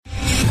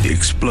The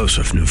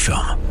explosive new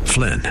film,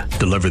 Flynn,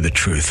 deliver the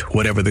truth,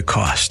 whatever the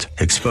cost,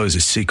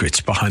 exposes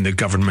secrets behind the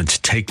government's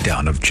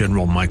takedown of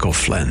General Michael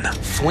Flynn.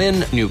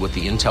 Flynn knew what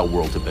the intel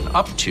world had been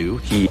up to.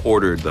 He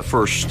ordered the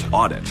first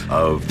audit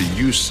of the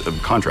use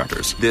of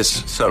contractors.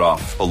 This set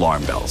off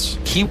alarm bells.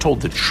 He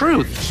told the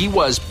truth. He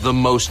was the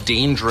most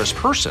dangerous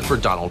person for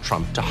Donald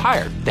Trump to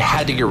hire. They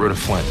had to get rid of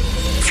Flynn.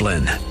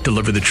 Flynn,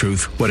 deliver the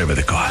truth, whatever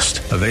the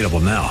cost. Available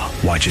now.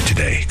 Watch it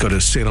today. Go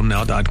to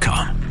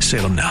salemnow.com.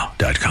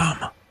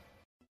 salemnow.com.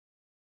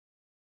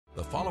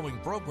 The following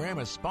program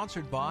is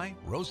sponsored by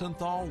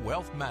Rosenthal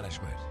Wealth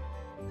Management.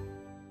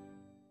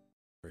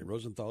 Larry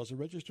Rosenthal is a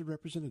registered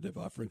representative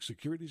offering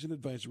securities and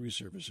advisory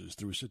services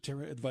through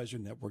Cetera Advisor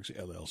Networks,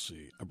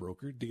 LLC, a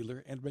broker,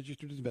 dealer, and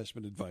registered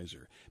investment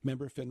advisor.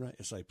 Member FINRA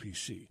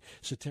SIPC.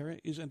 Cetera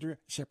is under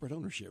separate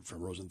ownership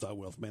from Rosenthal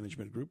Wealth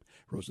Management Group.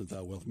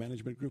 Rosenthal Wealth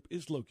Management Group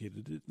is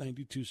located at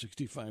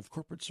 9265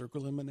 Corporate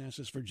Circle in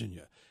Manassas,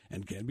 Virginia,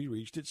 and can be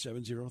reached at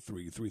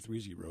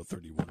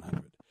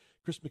 703-330-3100.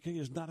 Chris McKay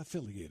is not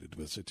affiliated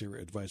with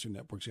Cetera Advisor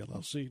Networks,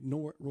 LLC,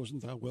 nor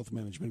Rosenthal Wealth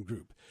Management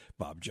Group.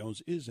 Bob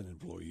Jones is an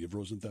employee of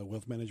Rosenthal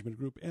Wealth Management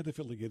Group and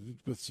affiliated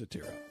with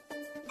Cetera.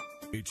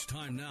 It's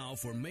time now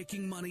for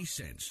Making Money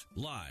Sense,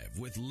 live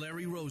with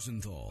Larry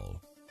Rosenthal.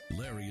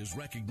 Larry is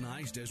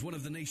recognized as one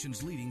of the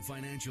nation's leading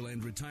financial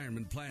and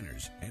retirement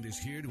planners and is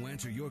here to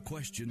answer your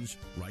questions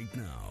right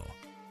now.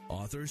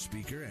 Author,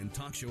 speaker, and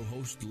talk show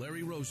host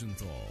Larry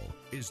Rosenthal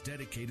is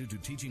dedicated to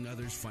teaching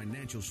others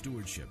financial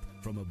stewardship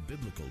from a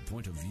biblical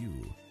point of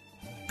view.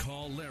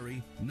 Call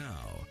Larry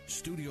now.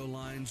 Studio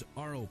lines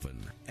are open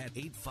at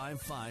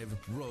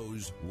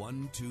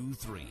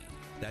 855-ROSE-123.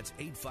 That's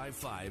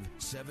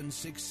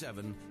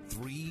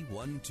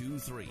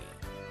 855-767-3123.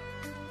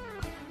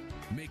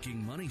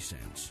 Making Money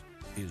Sense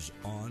is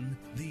on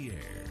the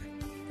air.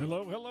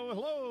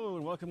 Hello,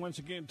 and welcome once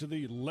again to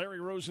the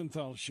Larry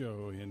Rosenthal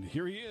Show. And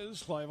here he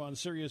is, live on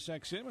Sirius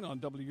XM and on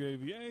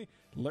WAVA,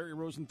 Larry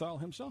Rosenthal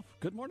himself.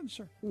 Good morning,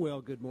 sir. Well,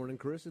 good morning,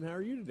 Chris, and how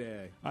are you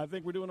today? I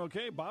think we're doing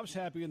okay. Bob's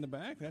happy in the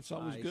back. That's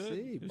always good. I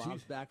see.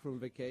 Bob's back from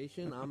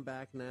vacation. I'm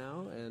back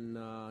now, and,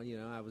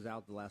 I was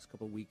out the last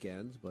couple of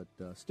weekends, but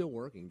still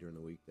working during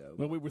the week, though.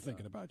 Well, we were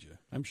thinking about you.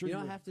 I'm sure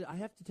I have to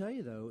tell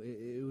you, though,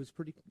 it was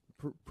pretty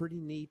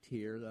neat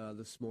here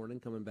this morning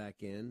coming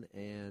back in,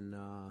 and,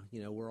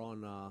 we're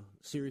on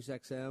Sirius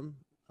XM,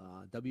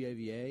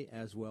 WAVA,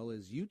 as well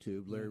as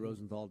YouTube,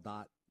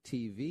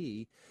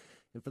 LarryRosenthal.tv.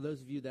 And for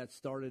those of you that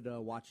started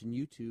watching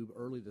YouTube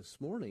early this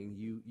morning,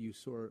 you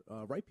saw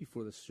right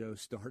before the show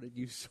started,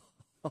 you saw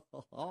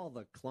all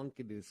the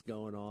clunkiness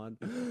going on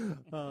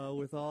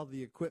with all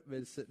the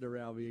equipment sitting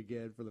around me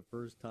again for the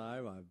first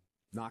time. I'm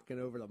knocking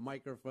over the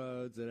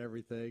microphones and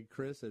everything.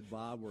 Chris and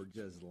Bob were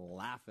just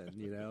laughing,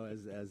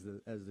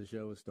 as the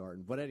show was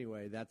starting. But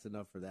anyway, that's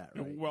enough for that,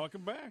 right?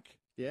 Welcome back.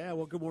 Yeah,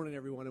 well, good morning,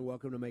 everyone, and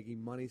welcome to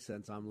Making Money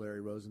Sense. I'm Larry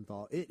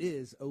Rosenthal. It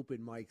is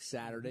Open Mic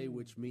Saturday,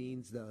 which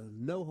means the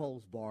no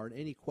holds barred.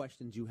 Any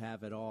questions you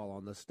have at all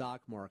on the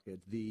stock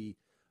market, the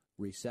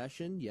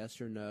recession,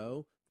 yes or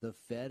no, the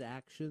Fed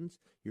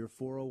actions, your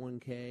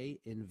 401k,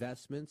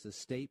 investments,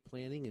 estate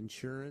planning,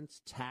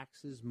 insurance,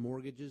 taxes,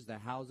 mortgages, the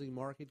housing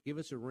market. Give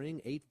us a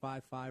ring,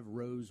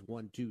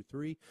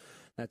 855-ROSE-123.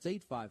 That's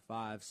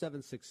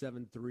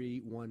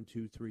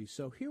 855-767-3123.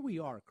 So here we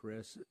are,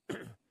 Chris.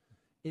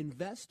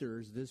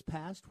 Investors this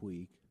past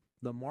week,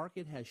 the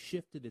market has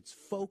shifted its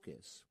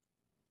focus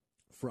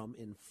from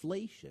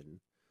inflation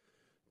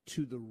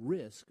to the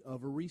risk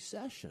of a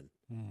recession.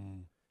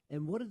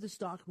 And what did the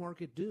stock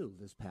market do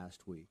this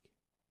past week?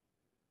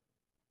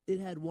 It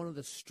had one of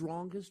the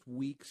strongest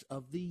weeks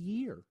of the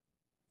year.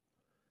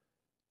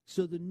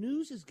 So the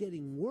news is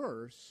getting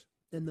worse,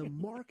 and the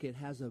market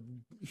has a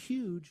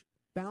huge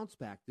bounce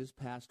back this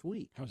past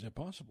week. How's that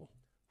possible?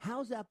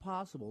 How's that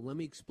possible? Let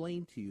me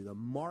explain to you. The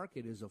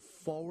market is a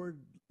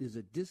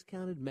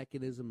discounted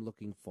mechanism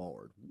looking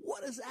forward.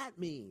 What does that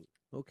mean?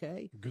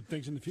 Okay? Good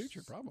things in the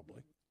future,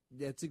 probably.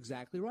 That's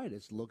exactly right.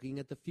 It's looking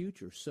at the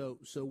future. So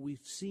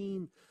we've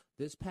seen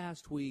this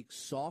past week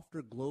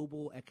softer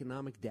global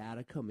economic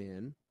data come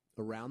in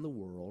around the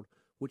world,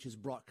 which has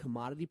brought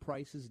commodity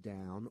prices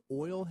down.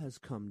 Oil has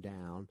come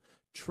down.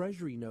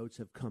 Treasury notes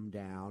have come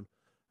down.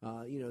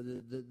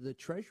 The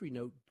Treasury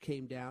note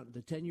came down,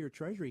 the 10-year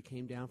Treasury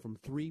came down from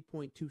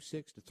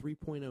 3.26 to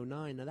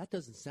 3.09. Now, that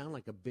doesn't sound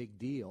like a big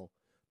deal.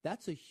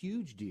 That's a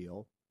huge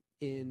deal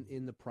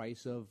in the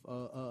price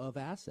of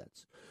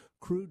assets.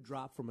 Crude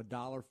dropped from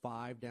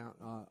 $1.05 down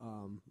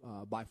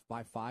by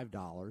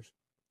 $5.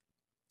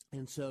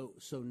 And so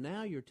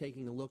now you're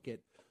taking a look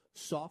at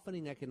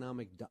softening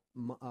economic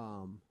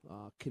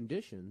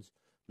conditions,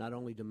 not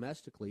only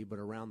domestically but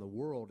around the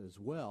world as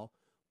well.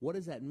 What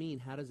does that mean?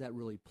 How does that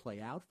really play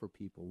out for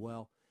people?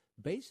 Well,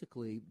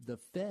 basically, the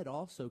Fed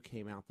also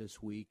came out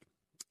this week,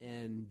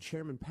 and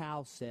Chairman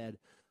Powell said,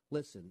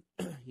 listen,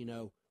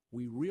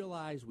 we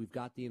realize we've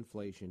got the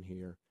inflation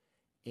here,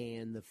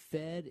 and the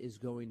Fed is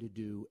going to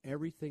do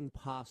everything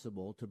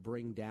possible to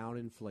bring down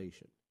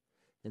inflation.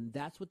 And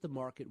that's what the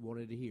market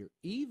wanted to hear,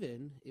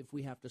 even if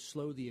we have to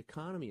slow the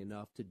economy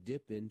enough to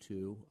dip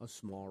into a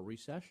small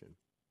recession.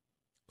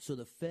 So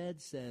the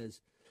Fed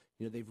says,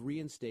 they've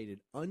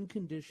reinstated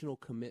unconditional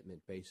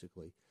commitment,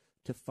 basically,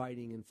 to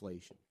fighting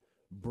inflation,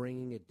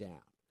 bringing it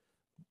down.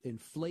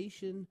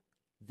 Inflation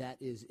that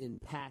is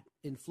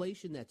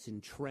inflation that's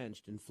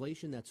entrenched,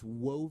 inflation that's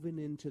woven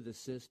into the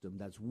system,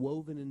 that's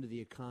woven into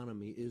the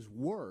economy, is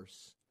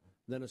worse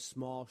than a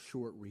small,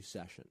 short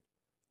recession.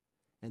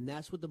 And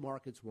that's what the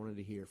markets wanted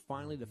to hear.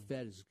 Finally, the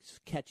Fed is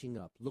catching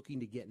up, looking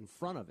to get in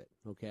front of it,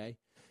 okay?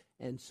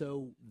 And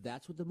so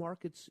that's what the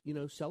markets,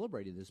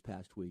 celebrated this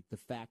past week, the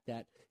fact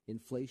that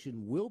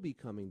inflation will be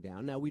coming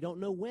down. Now, we don't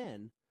know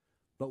when,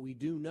 but we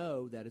do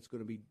know that it's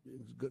going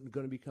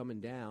to be coming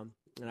down.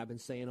 And I've been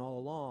saying all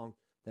along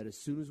that as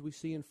soon as we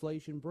see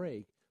inflation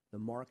break, the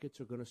markets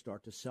are going to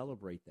start to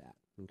celebrate that,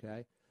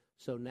 okay?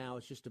 So now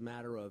it's just a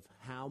matter of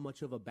how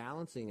much of a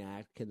balancing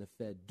act can the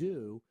Fed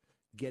do,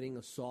 getting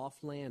a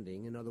soft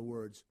landing. In other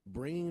words,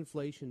 bringing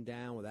inflation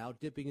down without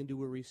dipping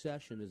into a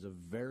recession is a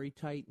very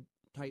tight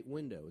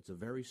window. It's a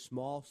very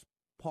small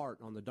part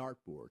on the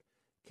dartboard.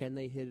 Can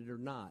they hit it or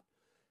not?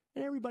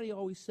 And everybody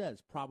always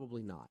says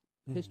probably not.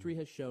 Mm-hmm. History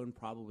has shown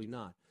probably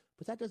not.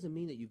 But that doesn't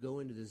mean that you go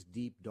into this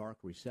deep, dark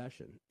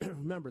recession.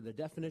 Remember, the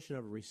definition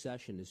of a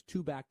recession is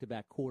 2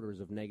 back-to-back quarters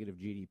of negative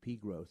GDP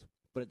growth.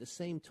 But at the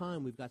same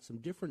time, we've got some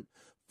different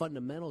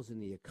fundamentals in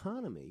the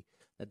economy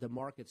that the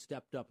market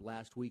stepped up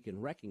last week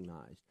and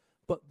recognized.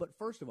 But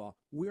first of all,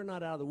 we're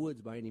not out of the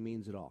woods by any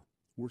means at all.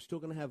 We're still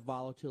going to have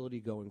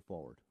volatility going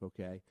forward,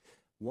 okay?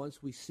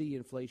 Once we see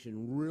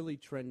inflation really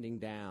trending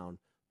down,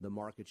 the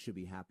market should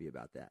be happy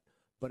about that.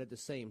 But at the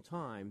same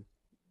time,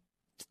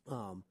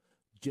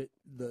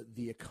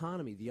 the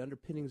economy, the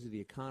underpinnings of the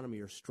economy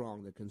are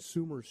strong. The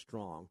consumer is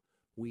strong.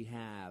 We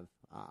have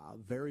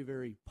very,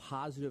 very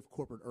positive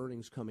corporate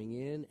earnings coming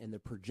in, and the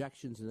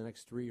projections in the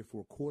next 3 or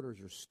 4 quarters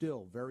are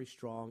still very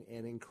strong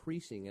and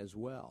increasing as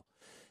well.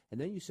 And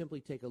then you simply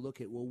take a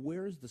look at, well,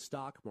 where's the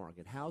stock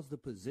market? How's the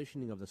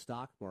positioning of the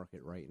stock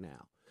market right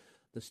now?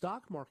 The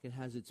stock market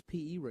has its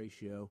P/E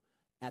ratio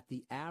at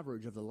the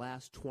average of the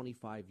last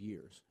 25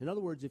 years. In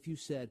other words, if you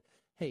said,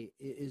 hey,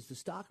 is the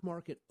stock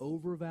market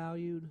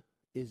overvalued?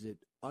 Is it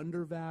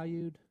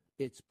undervalued?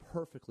 It's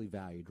perfectly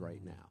valued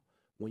right now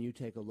when you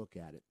take a look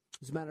at it.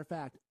 As a matter of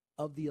fact,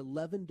 of the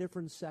 11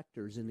 different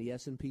sectors in the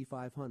S&P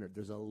 500,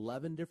 there's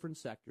 11 different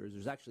sectors.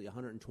 There's actually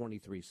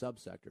 123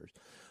 subsectors,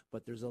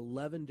 but there's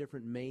 11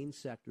 different main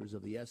sectors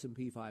of the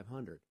S&P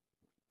 500.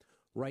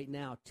 Right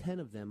now, 10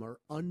 of them are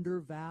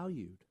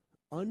undervalued.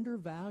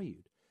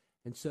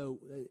 And so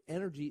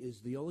energy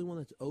is the only one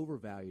that's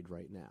overvalued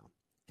right now.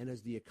 And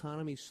as the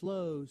economy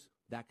slows,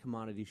 that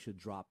commodity should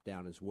drop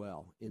down as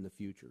well in the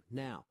future.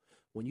 Now,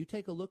 when you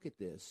take a look at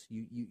this,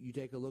 you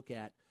take a look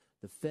at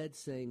the Fed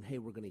saying, hey,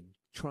 we're going to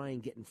try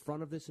and get in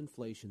front of this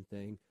inflation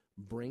thing,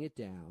 bring it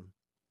down.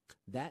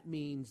 That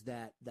means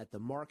that the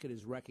market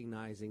is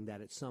recognizing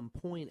that at some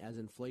point as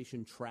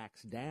inflation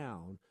tracks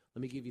down,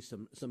 let me give you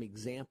some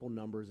example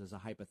numbers as a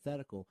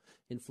hypothetical.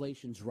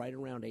 Inflation's right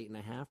around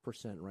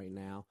 8.5% right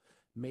now.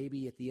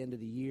 Maybe at the end of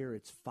the year,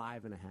 it's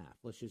 5.5%.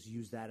 Let's just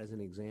use that as an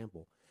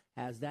example.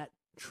 As that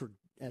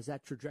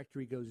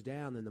trajectory goes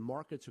down, then the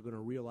markets are going to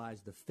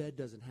realize the Fed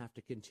doesn't have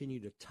to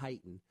continue to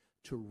tighten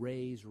to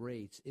raise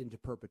rates into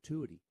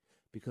perpetuity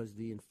because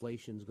the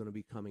inflation is going to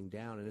be coming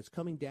down. And it's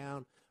coming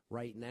down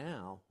right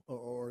now,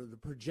 or the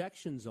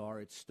projections are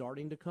it's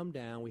starting to come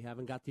down. We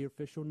haven't got the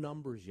official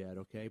numbers yet,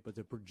 okay? But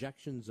the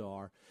projections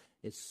are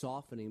it's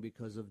softening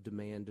because of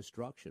demand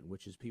destruction,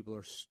 which is people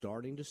are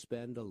starting to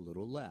spend a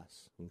little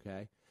less,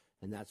 okay?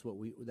 And that's what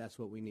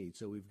we need.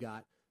 So we've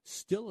got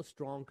still a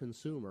strong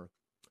consumer,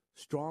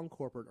 strong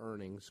corporate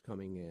earnings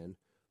coming in.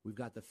 We've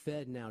got the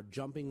Fed now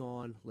jumping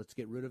on, let's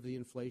get rid of the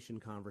inflation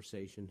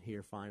conversation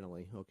here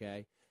finally,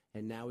 okay?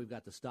 And now we've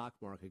got the stock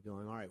market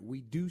going, all right, we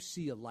do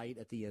see a light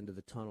at the end of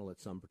the tunnel at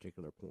some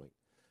particular point.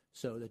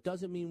 So that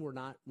doesn't mean we're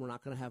not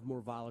going to have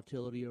more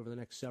volatility over the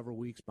next several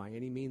weeks by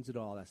any means at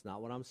all. That's not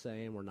what I'm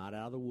saying. We're not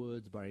out of the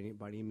woods by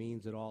any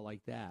means at all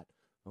like that,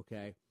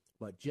 okay?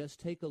 But just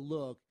take a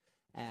look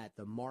at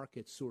the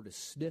market sort of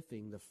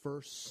sniffing the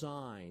first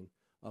sign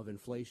of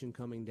inflation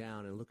coming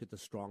down and look at the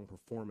strong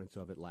performance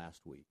of it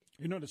last week.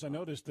 I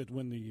noticed that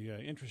when the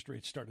interest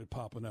rates started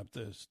popping up,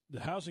 the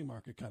housing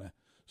market kind of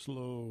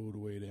slowed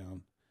way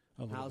down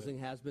a little Housing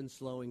bit. has been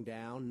slowing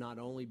down, not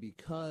only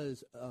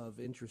because of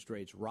interest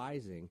rates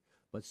rising,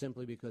 but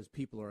simply because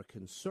people are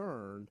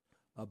concerned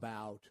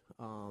about,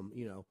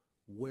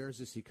 where's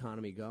this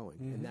economy going?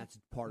 Mm-hmm. And that's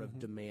part of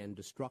demand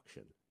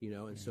destruction,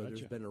 and so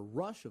there's been a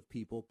rush of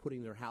people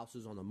putting their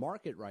houses on the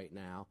market right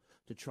now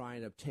to try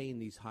and obtain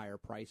these higher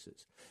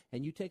prices.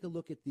 And you take a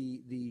look at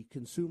the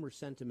consumer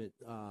sentiment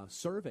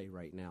survey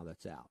right now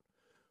that's out.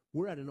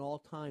 We're at an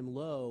all-time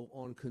low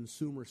on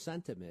consumer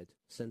sentiment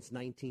since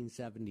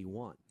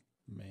 1971.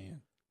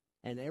 Man.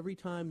 And every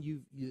time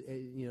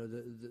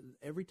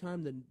every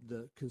time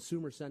the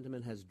consumer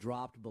sentiment has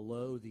dropped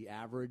below the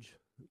average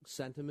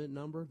sentiment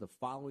number, the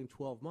following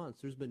 12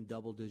 months, there's been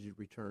double-digit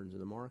returns in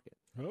the market.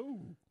 Oh.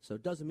 So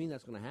it doesn't mean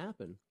that's going to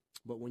happen.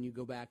 But when you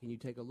go back and you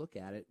take a look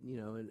at it,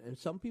 and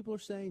some people are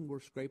saying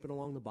we're scraping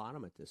along the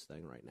bottom at this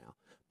thing right now.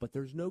 But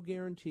there's no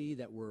guarantee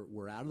that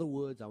we're out of the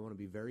woods. I want to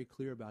be very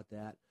clear about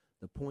that.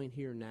 The point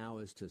here now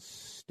is to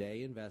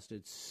stay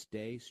invested,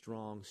 stay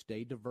strong,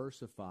 stay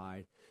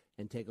diversified,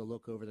 and take a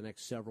look over the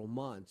next several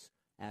months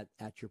at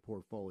your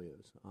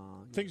portfolios.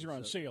 Things are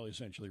on sale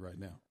essentially right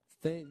now.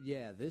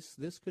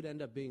 This could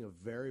end up being a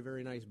very,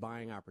 very nice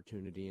buying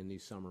opportunity in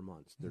these summer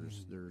months.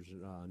 There's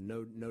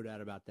no doubt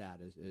about that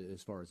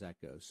as far as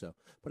that goes. So,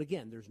 but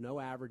again, there's no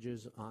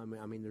averages. I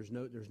mean, there's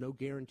no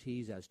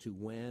guarantees as to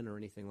when or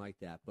anything like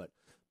that. But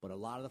a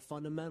lot of the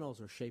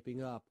fundamentals are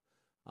shaping up.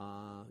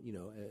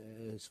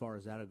 As far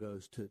as that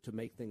goes, to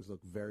make things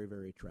look very,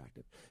 very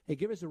attractive. Hey,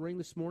 give us a ring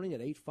this morning at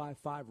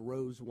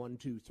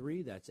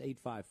 855-ROSE-123. That's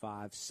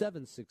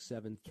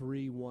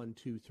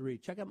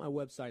 855-767-3123. Check out my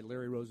website,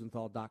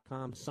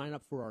 LarryRosenthal.com. Sign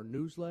up for our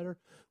newsletter.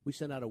 We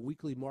send out a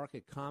weekly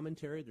market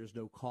commentary. There's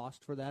no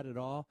cost for that at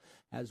all,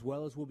 as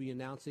well as we'll be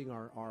announcing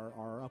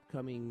our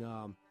upcoming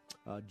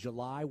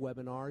July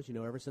webinars.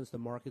 Ever since the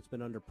market's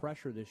been under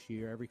pressure this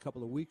year, every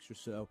couple of weeks or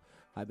so,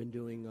 I've been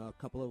doing a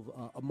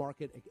couple of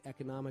market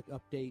economic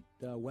update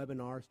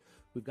webinars.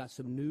 We've got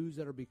some news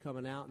that will be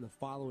coming out in the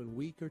following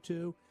week or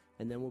two,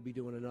 and then we'll be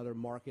doing another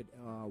market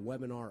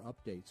webinar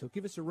update. So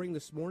give us a ring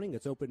this morning.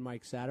 It's Open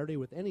Mic Saturday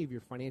with any of your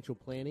financial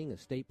planning,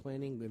 estate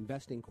planning,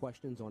 investing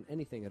questions on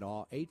anything at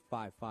all.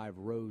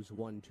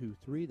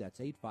 855-ROSE-123. That's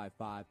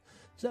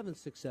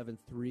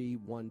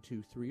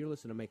 855-767-3123. You're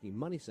listening to Making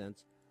Money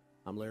Sense.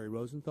 I'm Larry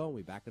Rosenthal. We'll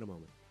be back in a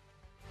moment.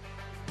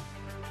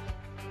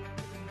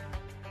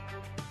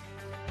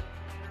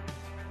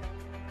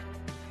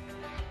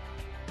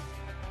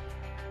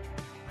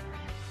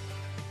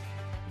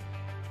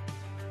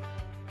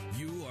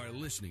 You are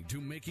listening to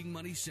Making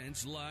Money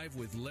Sense live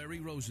with Larry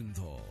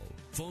Rosenthal.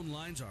 Phone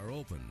lines are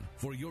open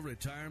for your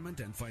retirement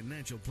and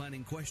financial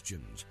planning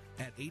questions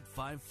at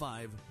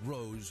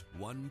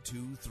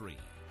 855-ROSE-123.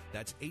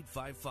 That's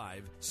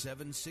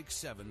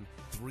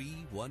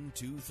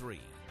 855-767-3123.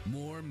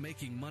 More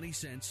Making Money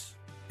Sense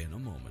in a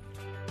moment.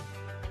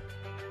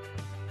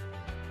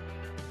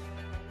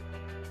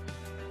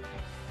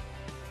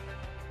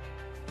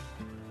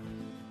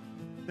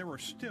 There are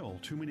still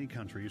too many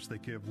countries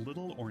that give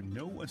little or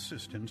no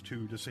assistance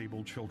to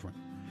disabled children.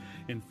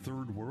 In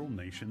third world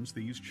nations,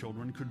 these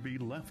children could be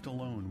left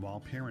alone while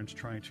parents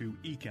try to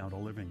eke out a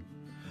living.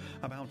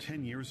 About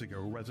 10 years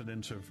ago,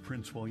 residents of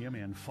Prince William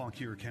and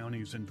Fauquier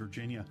counties in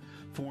Virginia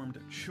formed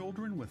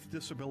Children with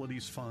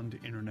Disabilities Fund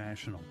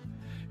International.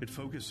 It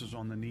focuses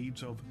on the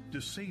needs of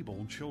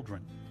disabled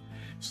children.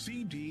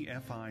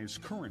 CDFI's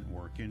current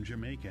work in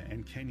Jamaica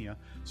and Kenya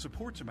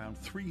supports about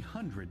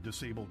 300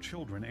 disabled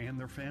children and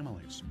their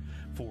families.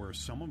 For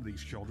some of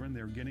these children,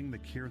 they're getting the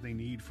care they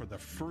need for the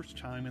first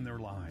time in their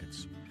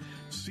lives.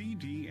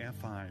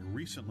 CDFI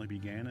recently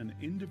began an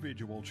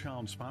individual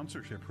child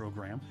sponsorship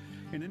program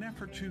in an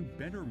effort to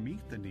better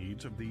meet the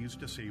needs of these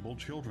disabled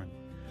children.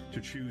 To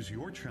choose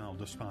your child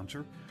to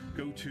sponsor,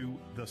 go to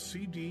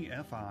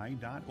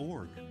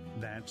thecdfi.org.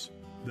 That's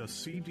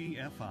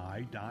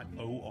thecdfi.org.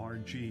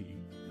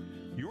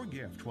 Your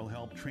gift will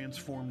help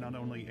transform not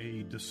only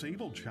a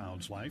disabled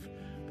child's life,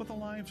 but the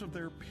lives of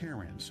their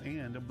parents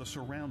and of the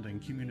surrounding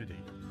community.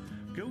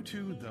 Go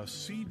to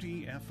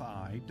thecdfi.org.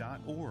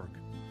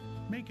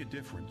 Make a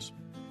difference.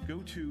 Go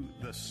to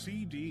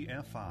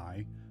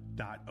thecdfi.org.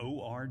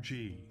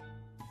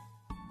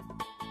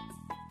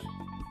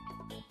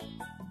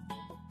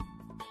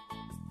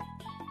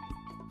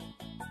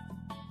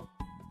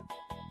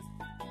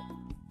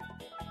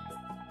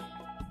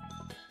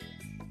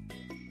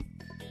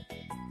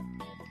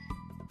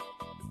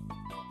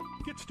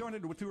 Get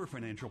started with your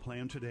financial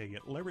plan today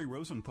at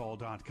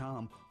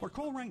LarryRosenthal.com or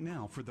call right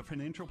now for the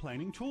Financial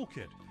Planning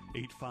Toolkit,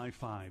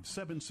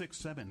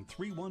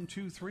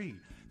 855-767-3123.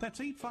 That's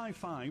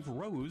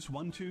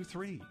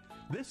 855-ROSE-123.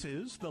 This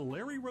is The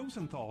Larry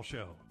Rosenthal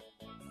Show.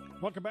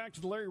 Welcome back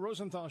to the Larry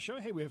Rosenthal Show.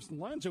 Hey, we have some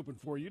lines open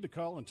for you to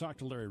call and talk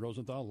to Larry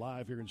Rosenthal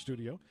live here in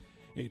studio.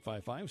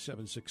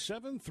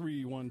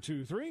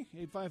 855-767-3123.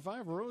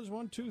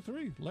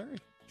 855-ROSE-123. Larry.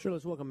 Sure,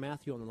 let's welcome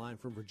Matthew on the line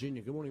from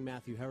Virginia. Good morning,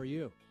 Matthew. How are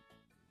you?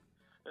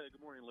 Hey,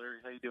 good morning,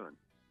 Larry. How you doing?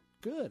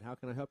 Good. How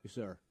can I help you,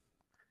 sir?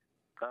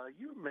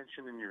 You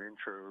mentioned in your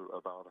intro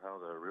about how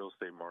the real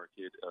estate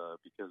market,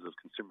 because of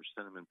consumer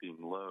sentiment being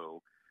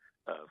low,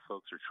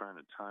 folks are trying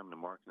to time the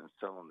market and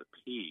sell on the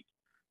peak.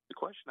 The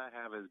question I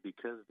have is,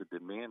 because the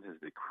demand has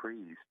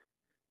decreased,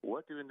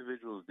 what do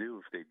individuals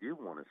do if they do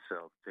want to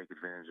sell to take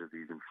advantage of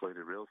these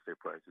inflated real estate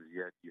prices,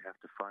 yet you have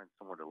to find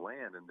somewhere to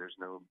land and there's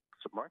no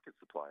market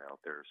supply out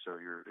there? So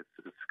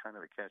it's kind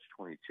of a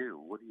catch-22.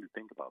 What do you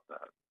think about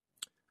that?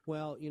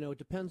 Well, it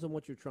depends on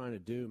what you're trying to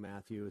do,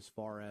 Matthew, as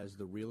far as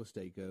the real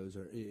estate goes.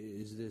 Or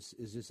is this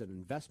an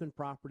investment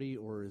property,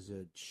 or is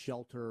it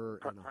shelter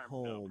and a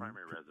home? No,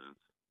 primary residence.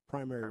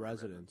 Primary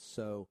residence.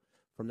 So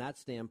from that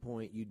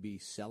standpoint, you'd be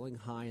selling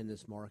high in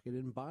this market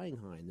and buying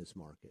high in this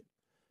market.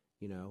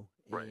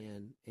 Right.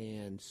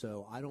 And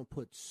so I don't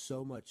put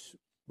so much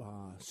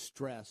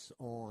stress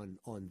on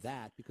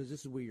that, because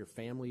this is where your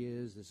family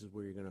is. This is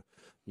where you're going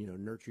to,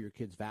 nurture your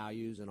kids'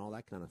 values and all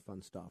that kind of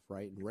fun stuff,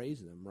 right? And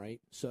raise them,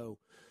 right? So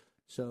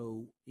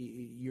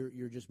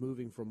you're just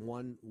moving from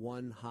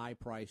one high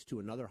price to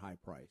another high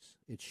price.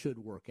 It should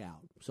work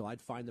out. So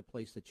I'd find the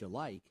place that you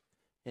like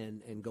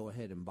and go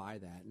ahead and buy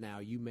that. Now,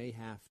 you may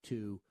have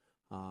to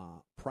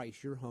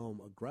price your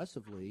home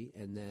aggressively,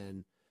 and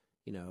then,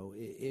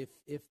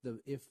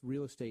 if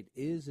real estate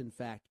is in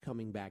fact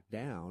coming back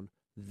down,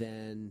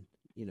 then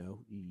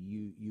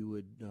you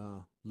would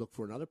look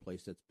for another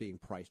place that's being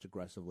priced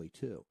aggressively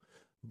too.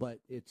 But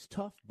it's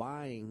tough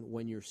buying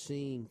when you're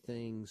seeing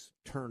things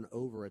turn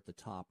over at the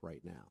top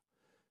right now,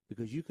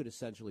 because you could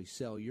essentially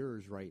sell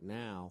yours right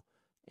now,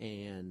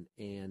 and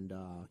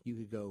you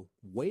could go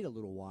wait a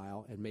little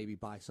while and maybe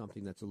buy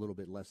something that's a little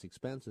bit less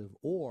expensive,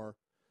 or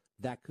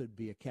that could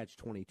be a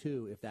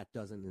catch-22 if that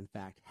doesn't in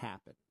fact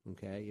happen.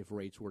 Okay, if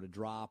rates were to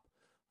drop.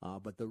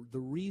 But the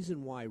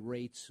reason why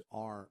rates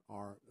are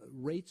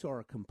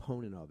a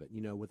component of it.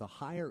 With a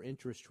higher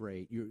interest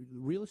rate, your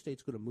real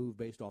estate's going to move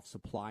based off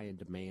supply and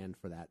demand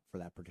for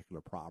that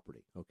particular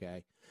property.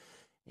 Okay,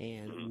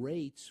 and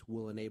rates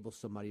will enable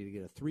somebody to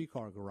get a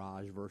 3-car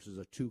garage versus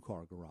a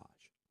 2-car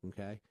garage.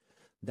 Okay,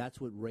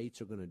 that's what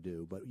rates are going to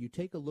do. But you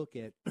take a look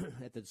at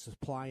the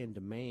supply and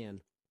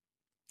demand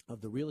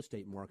of the real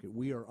estate market.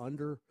 We are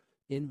under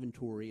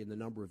inventory in the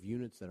number of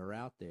units that are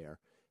out there.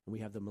 And we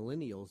have the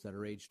millennials that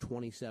are aged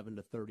 27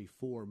 to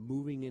 34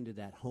 moving into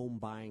that home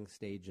buying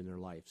stage in their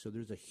life. So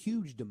there's a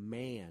huge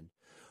demand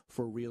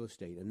for real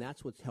estate, and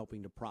that's what's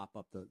helping to prop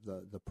up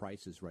the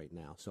prices right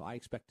now. So I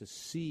expect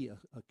to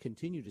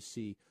continue to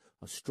see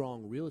a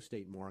strong real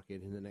estate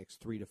market in the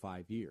next 3 to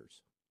 5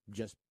 years,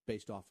 just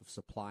based off of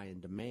supply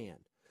and demand.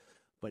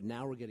 But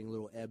now we're getting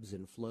little ebbs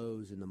and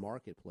flows in the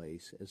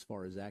marketplace as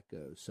far as that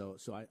goes. So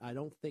I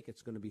don't think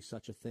it's going to be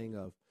such a thing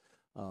of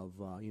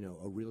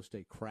a real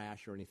estate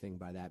crash or anything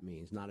by that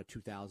means. Not a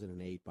 2008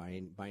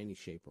 by any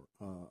shape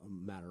or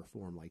matter or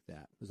form like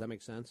that. Does that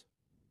make sense?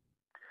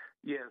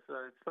 Yes,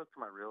 I spoke to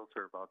my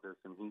realtor about this,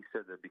 and he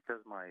said that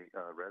because my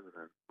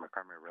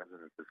primary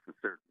residence is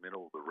considered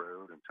middle of the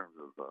road in terms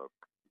of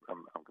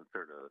I'm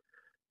considered a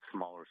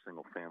smaller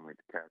single family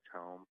detached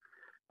home.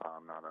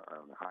 I'm not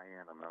on the high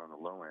end. I'm not on the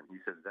low end. He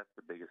says that's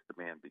the biggest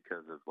demand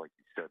because of, like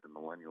you said, the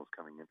millennials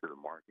coming into the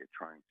market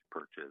trying to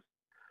purchase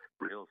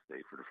real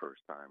estate for the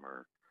first time,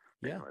 or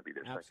maybe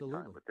their second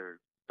time, but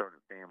they're starting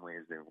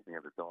families. They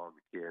have a dog,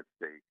 the kids.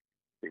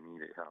 They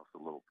need a house,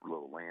 a little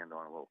land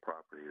on a little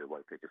property, a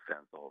white picket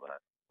fence, all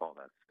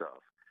that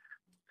stuff.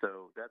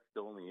 So that's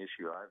the only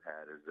issue I've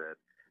had is that,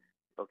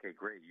 okay,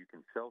 great, you can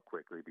sell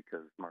quickly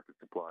because market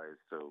supply is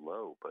so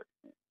low, but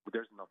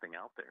there's nothing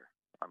out there.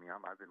 I mean,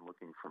 I've been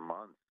looking for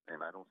months,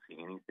 and I don't see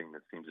anything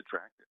that seems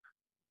attractive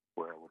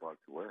where I would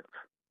like to live.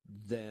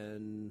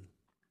 Then,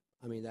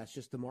 I mean, that's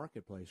just the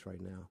marketplace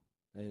right now.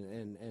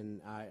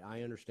 And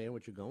I understand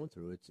what you're going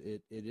through.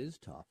 It is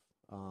tough.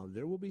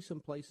 There will be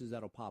some places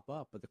that'll pop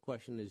up, but the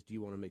question is, do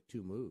you want to make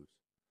 2 moves?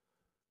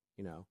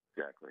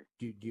 Exactly.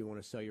 Do you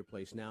want to sell your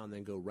place now and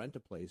then go rent a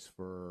place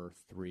for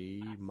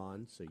 3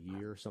 months, a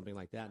year, something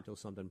like that, until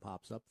something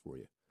pops up for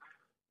you?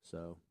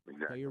 So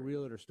tell your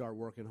realtor to start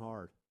working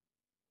hard.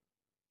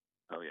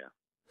 Oh yeah.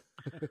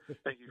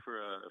 Thank you for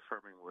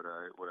affirming what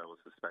I was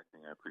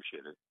suspecting. I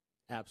appreciate it.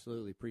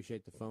 Absolutely.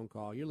 Appreciate the phone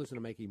call. You're listening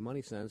to Making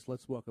Money Sense.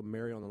 Let's welcome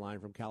Mary on the line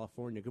from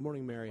California. Good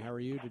morning, Mary. How are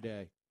you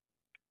today?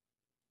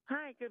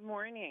 Hi, good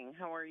morning.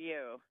 How are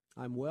you?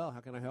 I'm well. How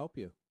can I help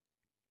you?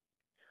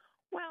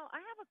 Well, I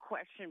have a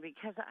question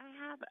because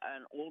I have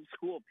an old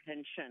school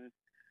pension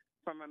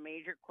from a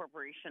major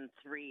corporation,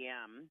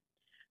 3M.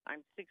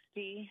 I'm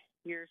 60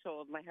 years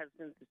old. My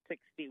husband's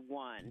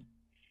 61.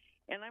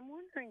 And I'm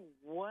wondering,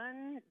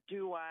 when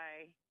do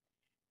I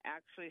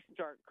actually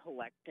start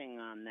collecting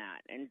on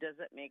that? And does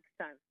it make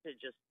sense to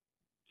just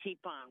keep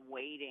on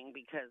waiting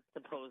because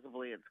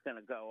supposedly it's going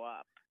to go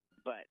up,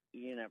 but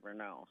you never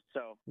know?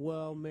 So,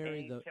 well,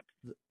 Mary,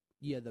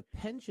 the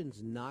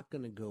pension's not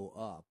going to go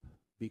up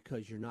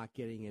because you're not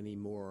getting any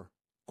more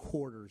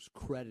quarters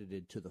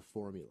credited to the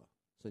formula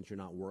since you're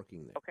not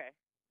working there.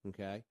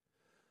 Okay.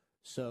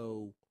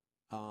 So,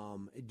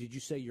 did you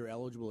say you're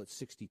eligible at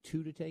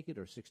 62 to take it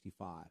or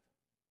 65?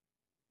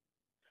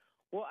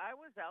 Well, I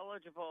was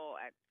eligible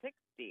at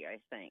 60, I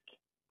think.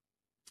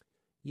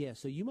 Yeah,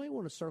 so you might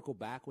want to circle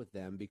back with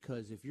them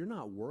because if you're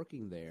not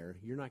working there,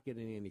 you're not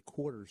getting any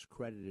quarters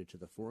credited to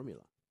the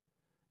formula.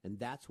 And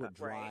that's what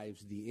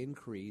drives the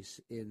increase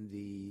in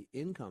the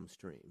income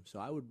stream. So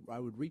I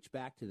would reach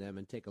back to them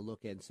and take a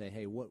look at and say,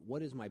 hey,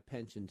 what is my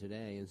pension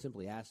today? And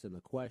simply ask them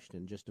the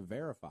question just to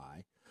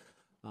verify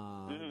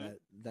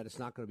that it's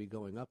not going to be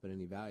going up in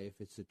any value.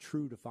 If it's a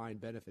true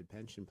defined benefit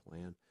pension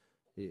plan,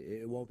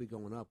 it won't be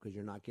going up because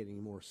you're not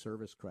getting more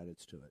service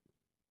credits to it.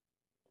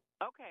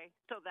 Okay,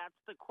 so that's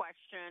the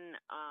question.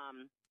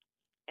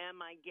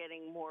 Am I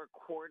getting more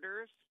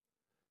quarters?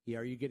 Yeah,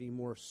 are you getting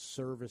more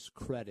service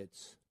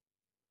credits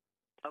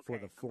for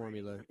the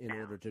formula in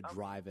order to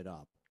drive it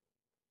up?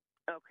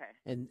 Okay.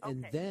 And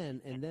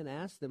then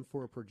ask them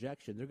for a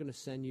projection. They're going to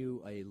send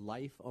you a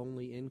life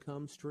only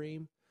income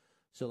stream.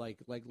 So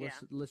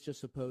let's just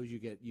suppose you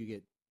get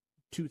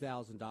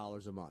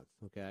 $2,000 a month,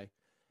 okay?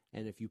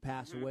 And if you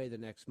pass away the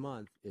next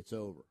month, it's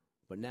over.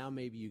 But now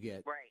maybe you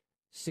get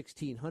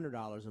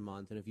 $1,600 a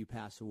month, and if you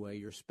pass away,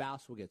 your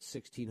spouse will get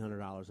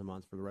 $1,600 a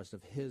month for the rest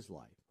of his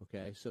life,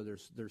 okay? So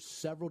there's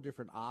several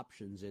different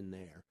options in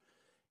there.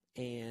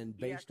 And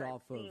based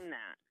off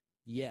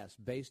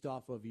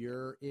of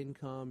your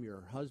income,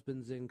 your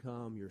husband's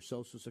income, your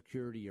Social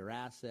Security, your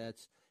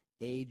assets,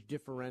 age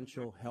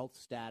differential, health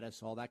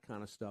status, all that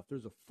kind of stuff,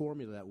 there's a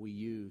formula that we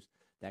use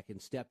that can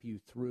step you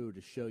through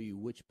to show you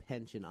which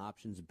pension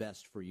option's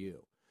best for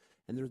you.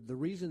 And the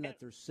reason that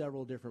there's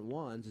several different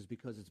ones is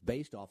because it's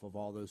based off of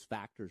all those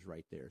factors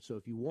right there. So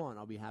if you want,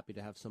 I'll be happy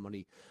to have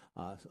somebody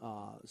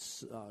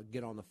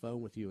get on the phone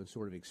with you and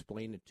sort of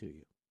explain it to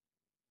you.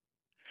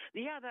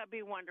 Yeah, that'd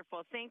be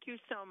wonderful. Thank you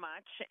so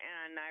much,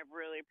 and I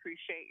really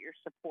appreciate your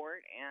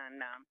support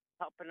and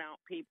helping out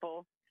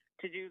people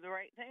to do the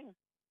right thing.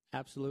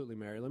 Absolutely,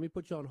 Mary. Let me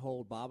put you on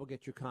hold. Bob will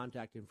get your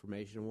contact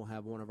information, and we'll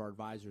have one of our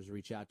advisors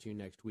reach out to you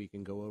next week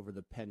and go over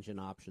the pension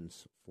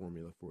options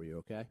formula for you,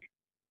 okay?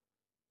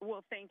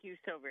 Well, thank you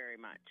so very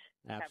much.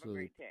 Absolutely. Have a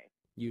great day.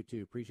 You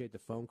too. Appreciate the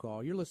phone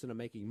call. You're listening to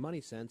Making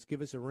Money Sense.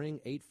 Give us a ring,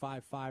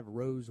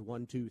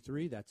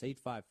 855-ROSE-123. That's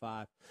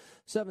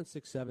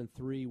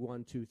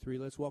 855-767-3123.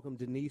 Let's welcome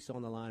Denise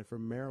on the line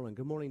from Maryland.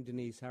 Good morning,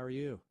 Denise. How are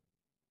you?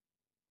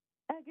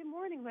 Good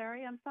morning,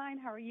 Larry. I'm fine.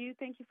 How are you?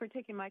 Thank you for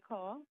taking my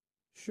call.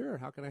 Sure.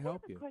 How can I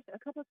help you? I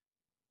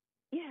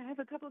have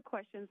a couple of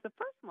questions. The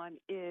first one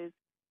is,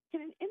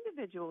 can an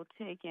individual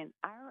take an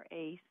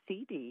IRA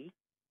CD,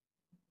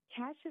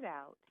 cash it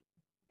out,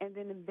 and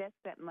then invest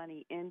that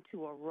money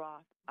into a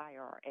Roth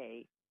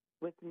IRA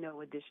with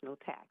no additional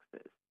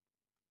taxes?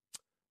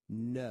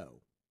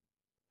 No.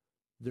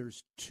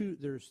 There's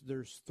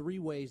three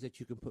ways that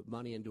you can put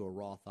money into a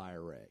Roth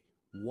IRA.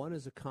 One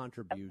is a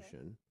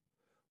contribution,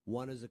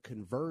 one is a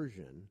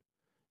conversion,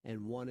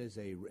 and one is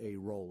a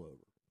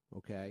rollover,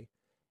 okay?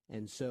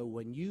 And so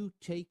when you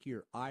take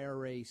your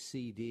IRA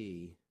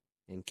CD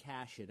and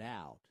cash it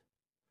out,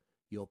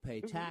 you'll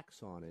pay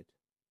tax on it,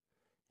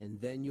 and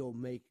then you'll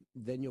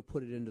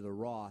put it into the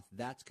Roth.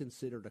 That's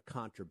considered a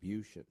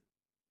contribution.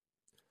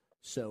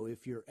 So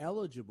if you're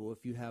eligible,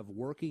 if you have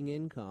working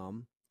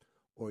income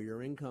or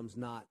your income's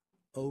not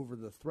over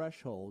the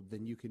threshold,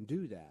 then you can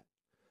do that.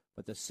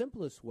 But the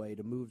simplest way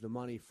to move the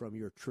money from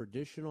your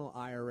traditional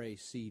IRA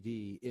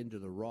CD into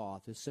the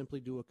Roth is simply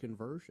do a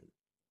conversion.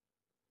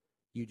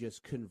 You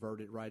just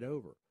convert it right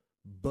over.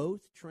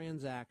 Both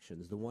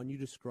transactions, the one you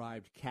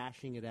described,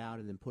 cashing it out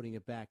and then putting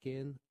it back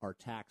in, are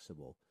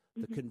taxable.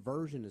 The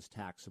conversion is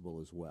taxable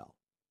as well,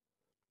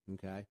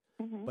 okay?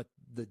 But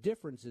the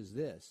difference is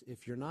this.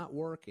 If you're not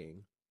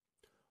working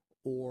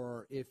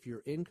or if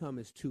your income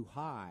is too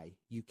high,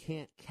 you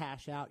can't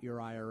cash out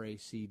your IRA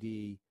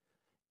CD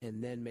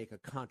and then make a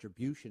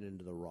contribution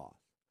into the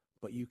Roth.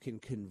 But you can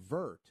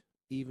convert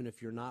even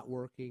if you're not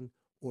working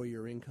or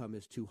your income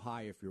is too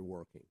high if you're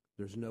working.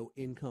 There's no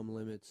income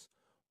limits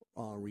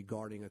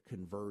regarding a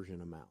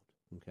conversion amount,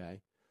 okay?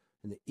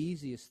 And the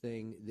easiest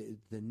thing,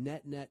 the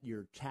net,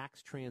 your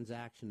tax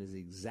transaction is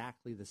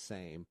exactly the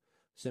same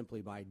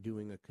simply by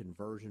doing a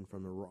conversion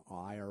from the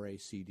IRA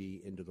CD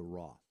into the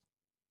Roth.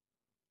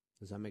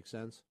 Does that make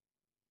sense?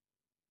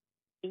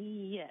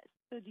 Yes.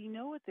 So do you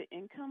know what the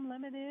income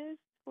limit is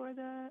for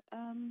the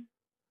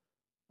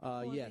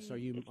yes. Are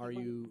you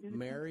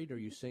married? Are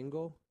you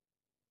single?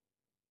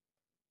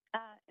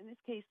 In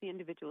this case, the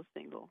individual is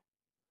single.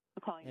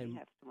 I'm calling on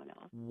behalf of someone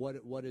else.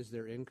 What is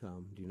their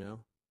income? Do you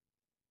know?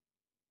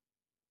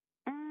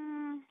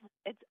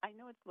 I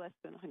know it's less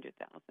than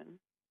 $100,000.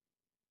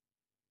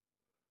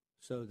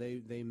 So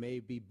they may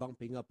be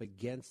bumping up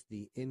against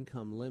the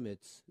income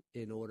limits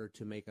in order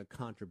to make a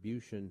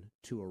contribution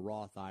to a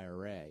Roth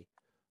IRA.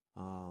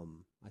 I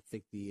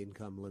think the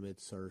income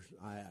limits are.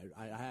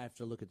 I have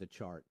to look at the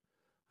chart.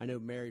 I know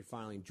married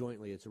filing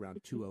jointly, it's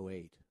around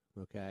 208.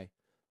 Okay,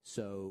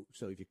 so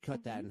if you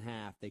cut that in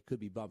half, they could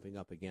be bumping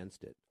up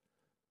against it.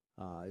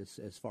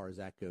 As far as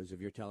that goes,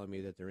 if you're telling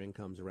me that their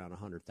income's around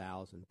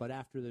 $100,000, but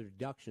after the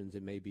deductions,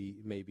 it may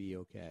be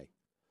okay.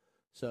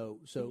 So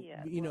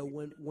yeah, you know,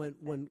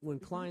 when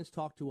clients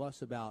talk to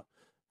us about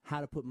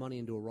how to put money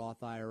into a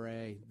Roth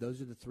IRA,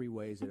 those are the three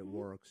ways that it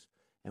works.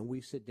 And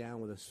we sit down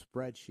with a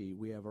spreadsheet.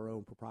 We have our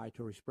own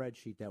proprietary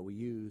spreadsheet that we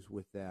use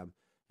with them,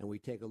 and we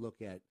take a look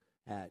at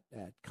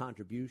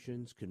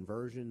contributions,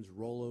 conversions,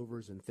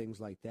 rollovers, and things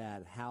like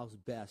that. How's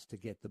best to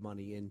get the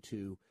money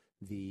into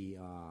the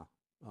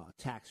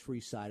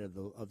tax-free side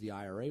of the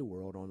IRA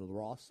world on the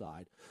Roth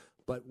side.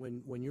 But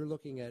when you're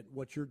looking at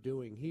what you're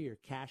doing here,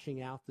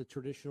 cashing out the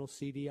traditional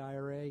CD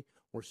IRA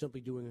or simply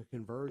doing a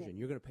conversion,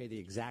 you're going to pay the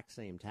exact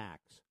same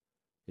tax.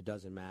 It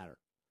doesn't matter.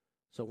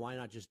 So why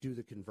not just do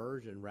the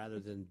conversion rather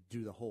than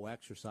do the whole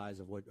exercise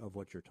of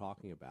what you're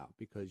talking about?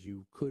 Because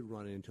you could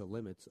run into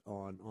limits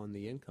on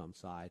the income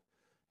side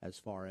as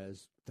far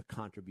as the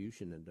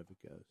contribution end of it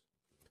goes.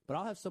 But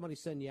I'll have somebody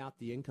send you out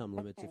the income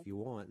limits Okay. if you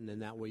want, and then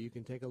that way you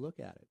can take a look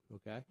at it,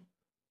 okay?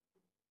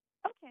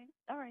 Okay,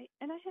 all right.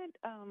 And I had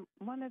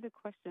one other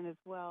question as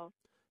well.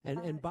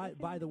 And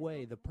by the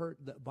way,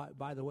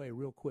 by the way,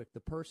 real quick,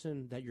 the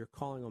person that you're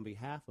calling on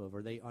behalf of,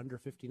 are they under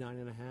 59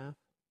 and a half?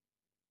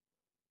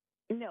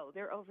 No,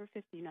 they're over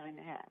 59 and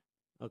a half.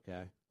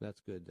 Okay,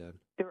 that's good then.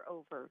 They're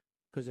over.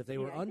 Because if they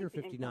were I under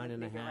think the 59 income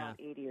and a is maybe half, around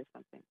 80 or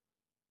something.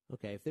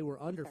 okay, if they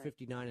were under Okay.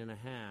 59 and a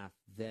half,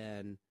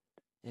 then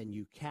and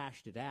you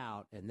cashed it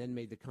out and then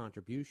made the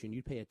contribution,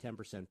 you'd pay a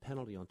 10%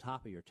 penalty on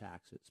top of your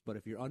taxes. But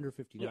if you're under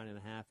 59 and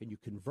a half and you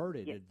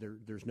converted it,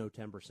 there's no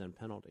 10%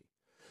 penalty.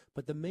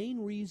 But the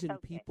main reason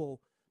people,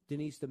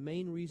 Denise, the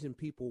main reason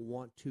people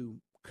want to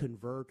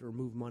convert or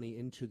move money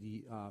into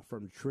the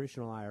from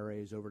traditional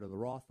IRAs over to the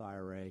Roth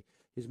IRA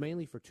is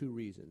mainly for two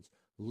reasons.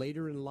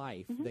 Later in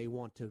life, they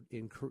want to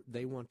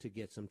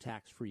get some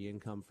tax-free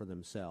income for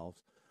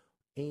themselves,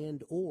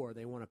 and or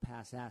they want to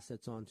pass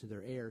assets on to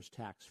their heirs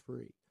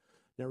tax-free.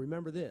 Now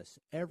remember this,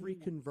 every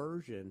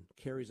conversion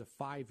carries a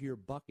 5-year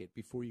bucket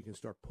before you can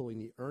start pulling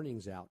the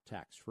earnings out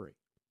tax-free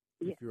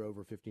if you're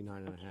over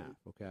 59 and a half,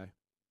 okay?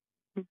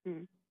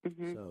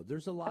 So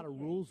there's a lot of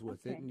rules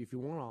with it, and if you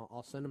want,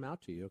 I'll send them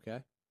out to you,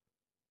 okay?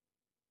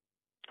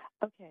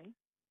 Okay.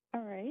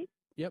 All right.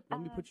 Yep,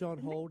 let me put you on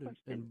hold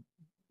and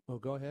oh,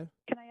 go ahead.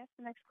 Can I ask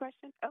the next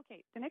question?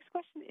 Okay. The next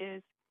question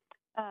is,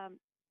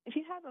 if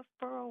you have a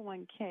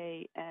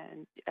 401k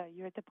and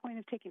you're at the point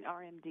of taking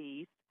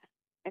RMDs,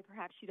 and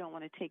perhaps you don't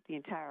want to take the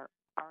entire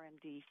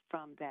RMD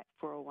from that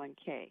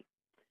 401k,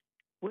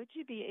 would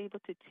you be able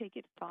to take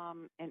it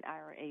from an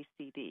IRA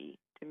CD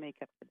to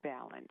make up the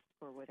balance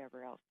for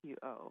whatever else you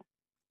owe?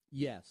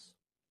 Yes.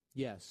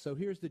 Yes. So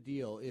here's the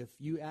deal. If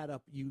you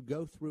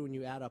go through and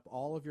you add up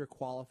all of your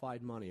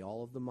qualified money,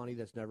 all of the money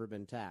that's never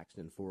been taxed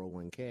in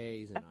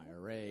 401ks and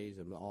IRAs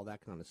and all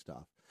that kind of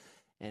stuff,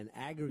 and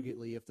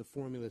aggregately, if the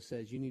formula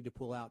says you need to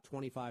pull out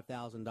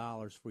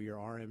 $25,000 for your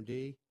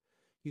RMD,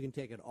 you can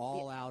take it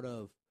all out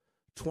of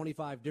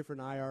 25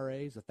 different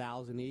IRAs,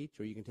 1,000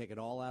 each, or you can take it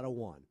all out of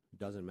one. It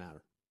doesn't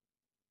matter.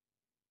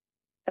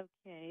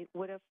 Okay.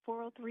 Would a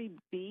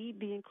 403B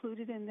be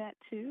included in that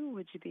too?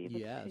 Would you be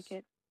able to take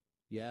it?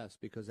 Yes,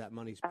 because that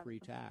money's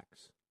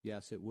pre-tax.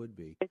 Yes, it would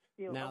be. It's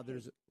still, now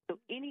there's so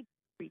any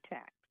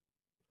pre-tax.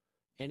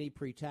 Any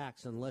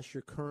pre-tax, unless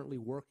you're currently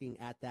working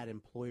at that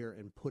employer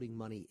and putting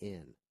money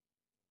in,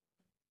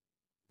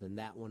 then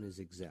that one is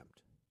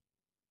exempt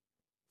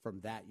from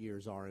that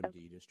year's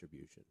RMD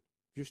distribution.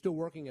 If you're still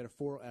working at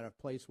a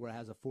place where it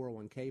has a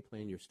 401k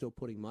plan, you're still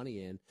putting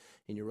money in,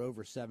 and you're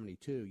over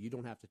 72, you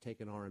don't have to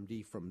take an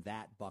RMD from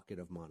that bucket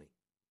of money.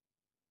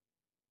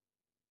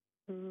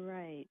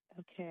 Right.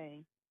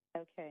 Okay.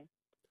 Okay.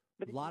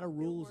 But a lot of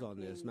rules on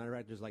this. Matter of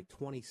fact, there's like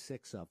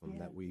 26 of them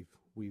that we've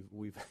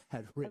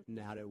had written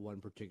out at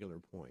one particular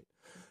point.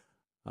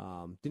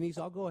 Denise,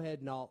 I'll go ahead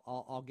and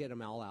I'll get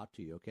them all out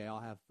to you. Okay, I'll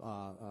have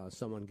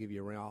someone give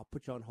you a ring. I'll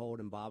put you on hold,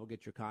 and Bob will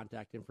get your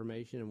contact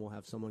information, and we'll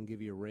have someone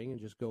give you a ring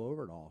and just go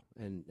over it all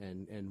and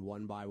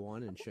one by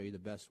one and show you the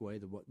best way,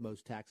 the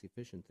most tax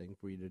efficient thing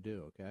for you to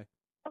do. Okay.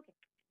 Okay.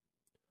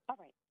 All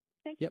right.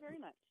 Thank you very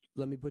much.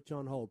 Let me put you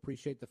on hold.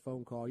 Appreciate the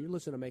phone call. You're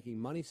listening to Making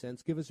Money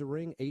Sense. Give us a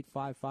ring,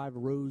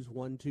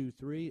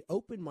 855-ROSE-123.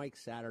 Open mic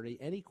Saturday.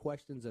 Any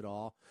questions at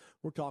all?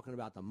 We're talking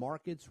about the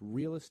markets,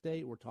 real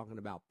estate. We're talking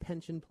about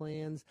pension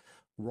plans,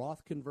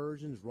 Roth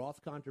conversions,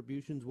 Roth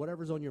contributions,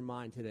 whatever's on your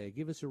mind today.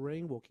 Give us a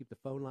ring. We'll keep the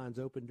phone lines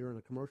open during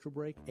the commercial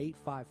break,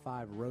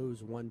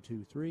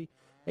 855-ROSE-123,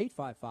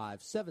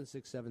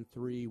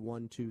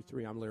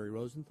 855-767-3123. I'm Larry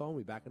Rosenthal.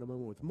 We'll be back in a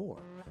moment with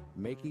more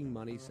Making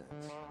Money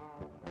Sense.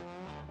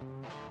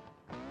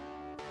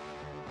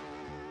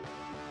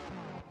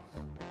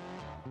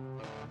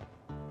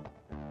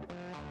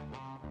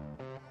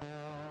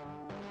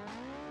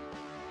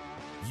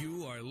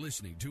 You are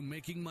listening to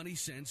Making Money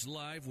Sense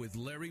live with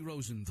Larry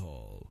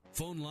Rosenthal.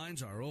 Phone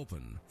lines are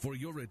open for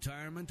your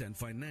retirement and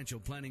financial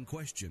planning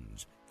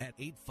questions at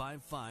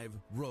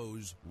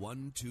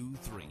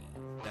 855-ROSE-123.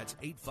 That's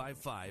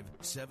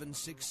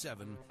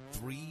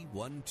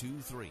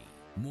 855-767-3123.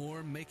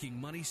 More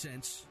Making Money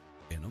Sense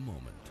in a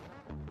moment.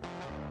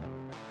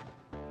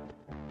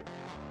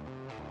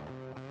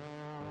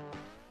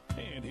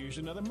 And here's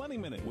another Money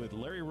Minute with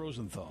Larry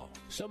Rosenthal.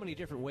 So many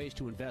different ways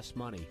to invest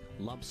money.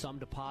 Lump sum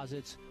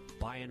deposits,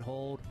 buy and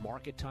hold,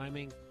 market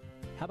timing.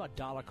 How about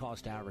dollar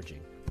cost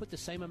averaging? Put the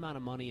same amount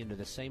of money into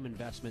the same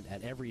investment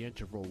at every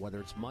interval, whether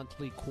it's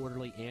monthly,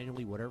 quarterly,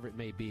 annually, whatever it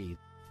may be.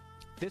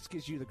 This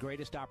gives you the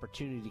greatest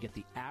opportunity to get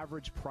the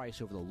average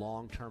price over the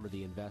long term of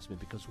the investment,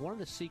 because one of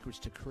the secrets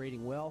to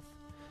creating wealth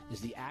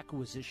is the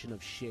acquisition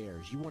of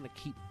shares. You want to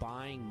keep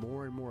buying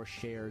more and more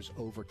shares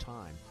over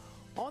time.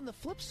 On the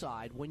flip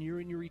side, when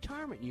you're in your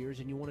retirement years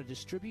and you want to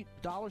distribute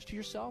dollars to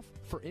yourself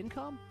for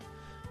income,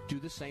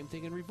 do the same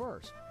thing in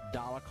reverse.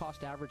 Dollar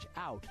cost average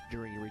out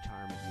during your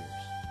retirement years.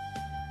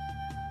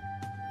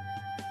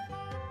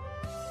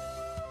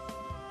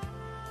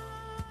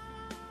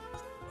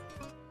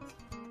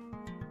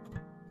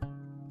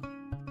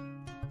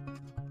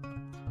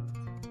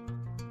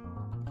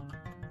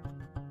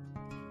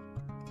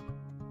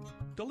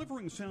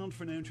 delivering sound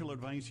financial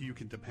advice you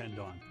can depend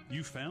on.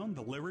 You found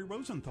The Larry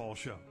Rosenthal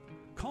Show.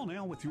 Call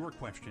now with your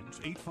questions,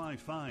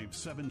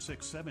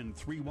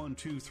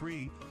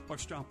 855-767-3123, or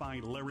stop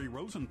by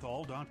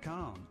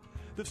LarryRosenthal.com.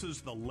 This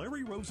is The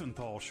Larry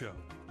Rosenthal Show.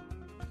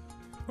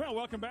 Well,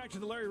 welcome back to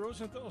the Larry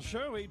Rosenthal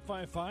Show.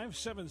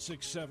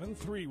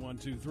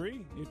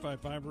 855-767-3123.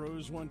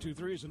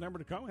 855-ROSE-123 is the number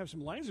to call. We have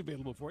some lines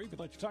available for you if you'd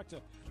like to talk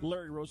to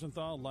Larry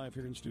Rosenthal live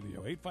here in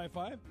studio.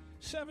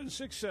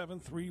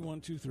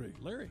 855-767-3123.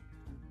 Larry.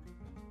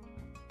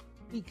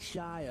 Week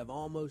shy of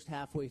almost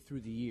halfway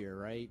through the year,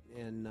 right?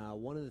 And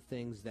one of the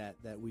things that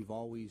we've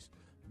always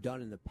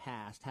done in the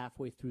past,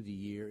 halfway through the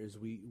year, is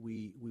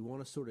we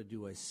want to sort of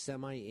do a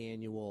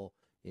semi-annual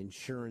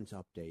insurance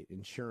update,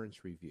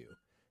 insurance review.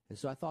 And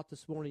so I thought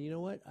this morning, you know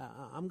what?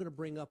 I'm going to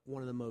bring up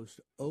one of the most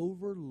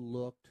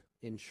overlooked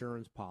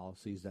insurance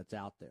policies that's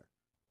out there.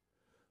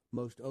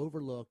 Most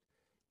overlooked,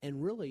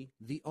 and really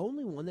the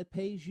only one that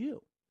pays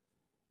you.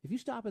 If you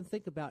stop and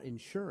think about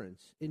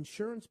insurance,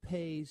 insurance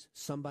pays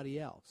somebody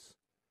else.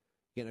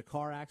 You get in a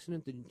car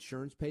accident, the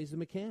insurance pays the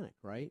mechanic,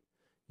 right?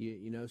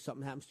 You know,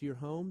 something happens to your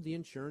home, the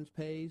insurance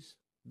pays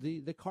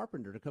the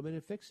carpenter to come in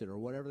and fix it, or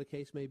whatever the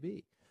case may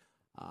be.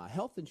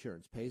 Health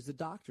insurance pays the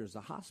doctors,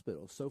 the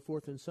hospitals, so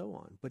forth and so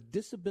on. But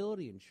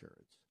disability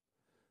insurance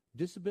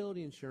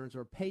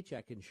or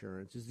paycheck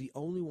insurance is the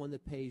only one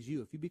that pays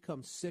you. If you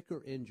become sick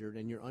or injured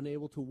and you're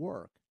unable to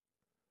work,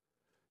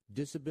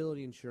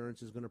 disability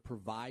insurance is going to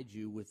provide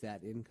you with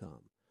that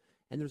income.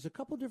 And there's a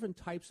couple different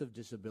types of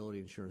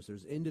disability insurance.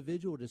 There's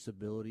individual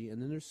disability,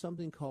 and then there's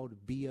something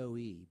called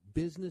BOE,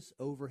 Business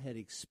Overhead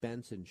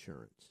Expense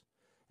Insurance.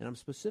 And I'm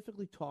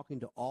specifically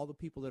talking to all the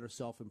people that are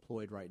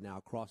self-employed right now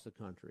across the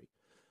country.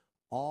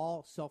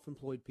 All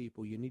self-employed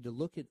people, you need to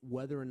look at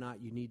whether or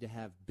not you need to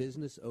have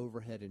business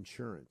overhead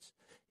insurance.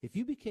 If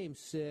you became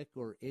sick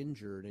or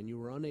injured and you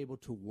were unable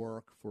to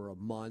work for a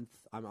month,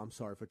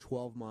 for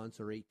 12 months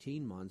or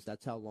 18 months,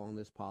 that's how long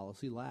this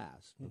policy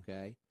lasts,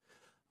 okay?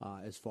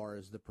 As far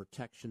as the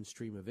protection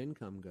stream of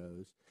income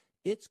goes,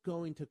 it's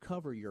going to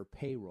cover your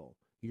payroll,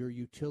 your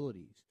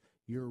utilities,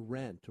 your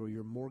rent or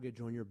your mortgage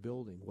on your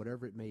building,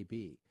 whatever it may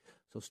be.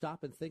 So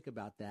stop and think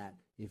about that.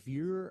 If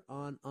you're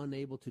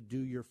unable to do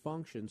your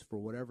functions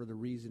for whatever the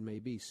reason may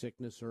be,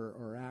 sickness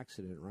or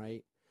accident,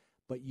 right?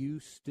 But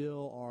you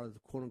still are, the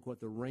quote-unquote,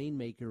 the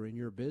rainmaker in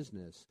your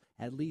business,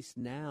 at least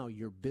now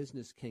your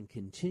business can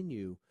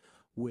continue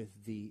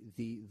with the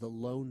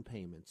loan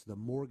payments, the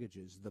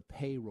mortgages, the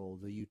payroll,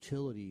 the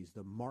utilities,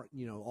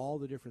 all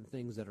the different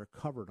things that are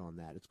covered on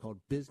that. It's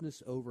called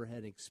business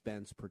overhead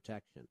expense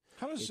protection.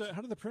 How do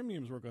the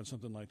premiums work on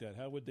something like that?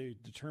 How would they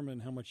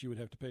determine how much you would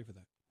have to pay for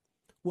that?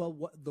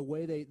 Well, the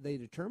way they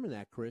determine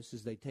that, Chris,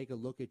 is they take a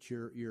look at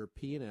your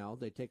P&L,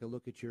 they take a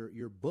look at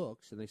your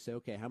books, and they say,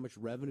 okay, how much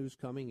revenue is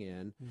coming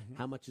in,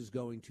 how much is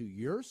going to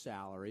your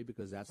salary,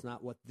 because that's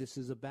not what this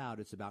is about.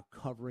 It's about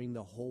covering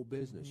the whole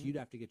business. You'd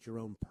have to get your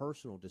own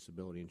personal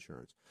disability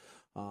insurance.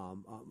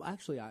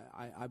 Actually,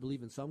 I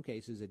believe in some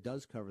cases it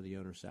does cover the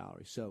owner's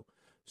salary. So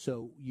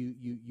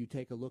you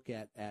take a look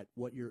at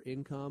what your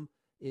income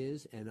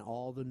is and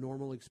all the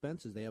normal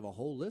expenses. They have a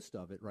whole list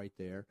of it right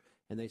there.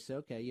 And they say,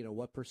 okay,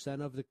 what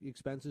percent of the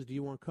expenses do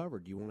you want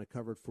covered? Do you want it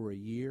covered for a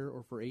year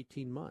or for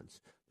 18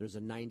 months? There's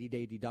a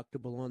 90-day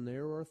deductible on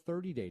there or a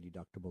 30-day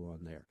deductible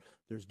on there.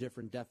 There's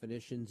different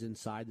definitions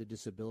inside the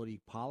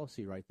disability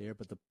policy right there,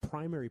 but the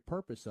primary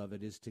purpose of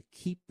it is to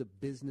keep the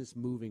business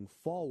moving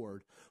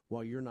forward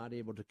while you're not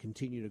able to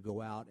continue to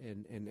go out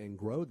and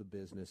grow the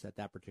business at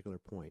that particular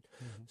point.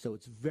 So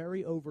it's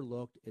very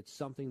overlooked. It's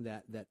something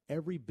that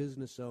every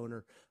business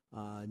owner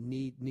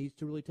needs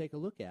to really take a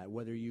look at,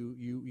 whether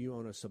you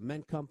own a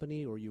cement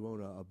company or you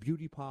own a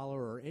beauty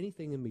parlor or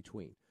anything in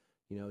between.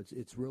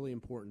 It's really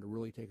important to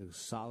really take a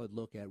solid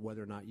look at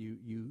whether or not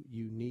you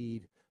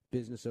need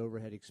business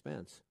overhead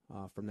expense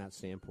from that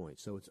standpoint.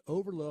 So it's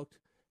overlooked,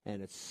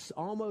 and it's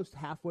almost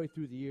halfway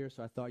through the year,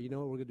 so I thought, we're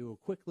going to do a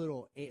quick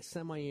little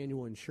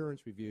semi-annual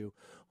insurance review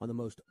on the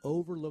most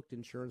overlooked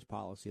insurance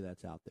policy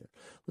that's out there.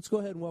 Let's go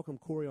ahead and welcome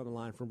Corey on the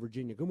line from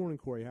Virginia. Good morning,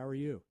 Corey. How are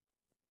you?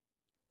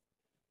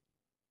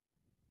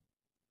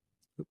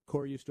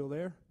 Corey, you still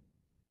there?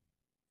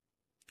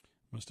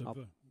 Must have.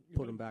 I'll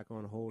put him back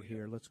on hold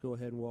here. Let's go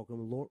ahead and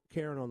welcome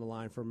Karen on the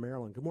line from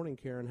Maryland. Good morning,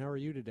 Karen. How are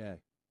you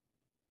today?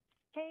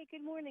 Hey,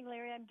 good morning,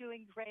 Larry. I'm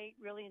doing great.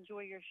 Really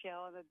enjoy your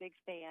show. I'm a big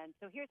fan.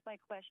 So here's my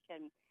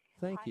question.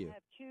 Thank you. I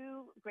have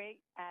two great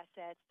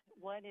assets.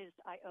 One is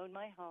I own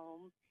my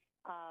home,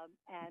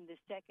 and the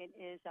second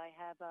is I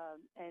have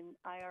an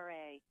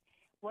IRA.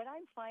 What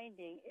I'm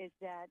finding is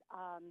that,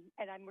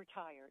 and I'm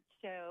retired,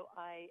 so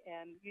I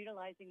am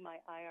utilizing my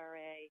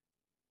IRA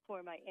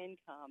for my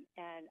income,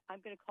 and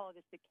I'm going to call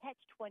this the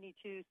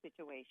catch-22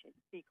 situation,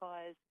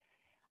 because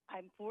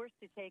I'm forced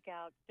to take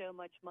out so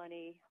much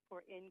money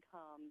for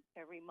income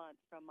every month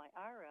from my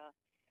IRA,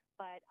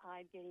 but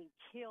I'm getting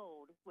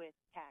killed with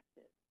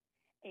taxes,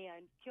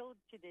 and killed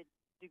to the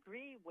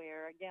degree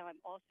where now I'm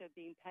also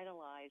being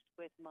penalized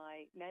with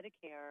my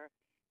Medicare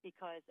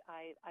because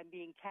I'm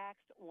being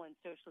taxed on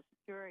Social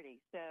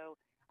Security. So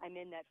I'm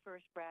in that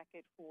first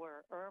bracket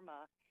for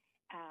IRMA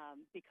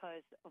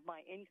because of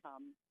my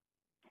income.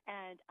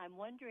 And I'm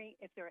wondering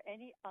if there are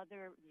any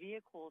other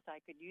vehicles I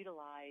could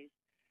utilize,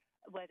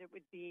 whether it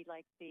would be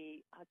like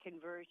the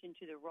conversion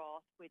to the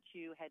Roth, which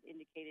you had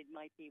indicated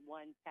might be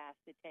one path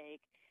to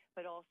take,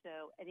 but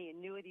also any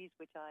annuities,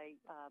 which I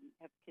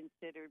have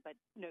considered but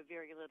know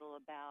very little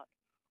about,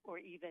 or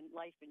even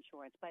life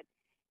insurance. But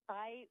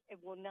I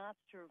will not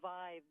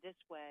survive this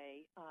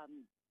way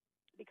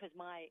because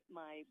my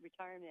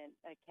retirement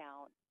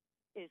account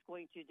is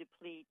going to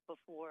deplete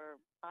before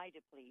I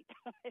deplete.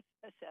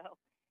 So,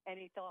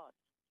 any thoughts?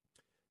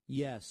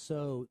 Yes,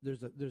 so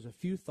there's a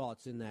few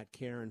thoughts in that,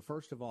 Karen.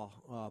 First of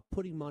all,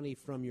 putting money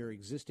from your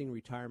existing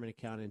retirement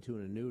account into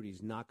an annuity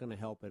is not going to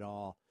help at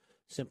all,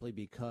 simply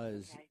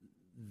because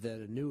that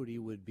annuity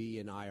would be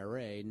an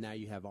IRA. Now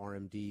you have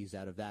RMDs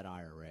out of that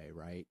IRA,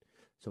 right?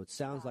 So it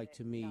sounds like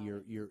to me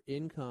your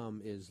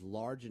income is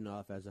large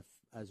enough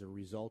as a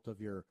result of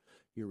your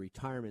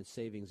retirement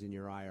savings in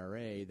your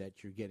IRA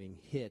that you're getting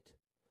hit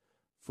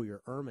for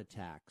your IRMA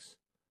tax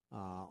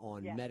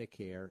on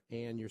Medicare,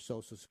 and your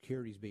Social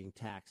Security is being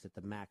taxed at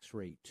the max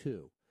rate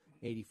too.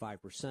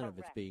 85% of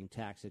it's being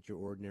taxed at your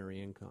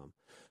ordinary income.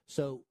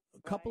 So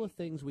a couple of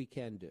things we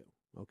can do,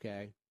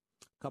 okay?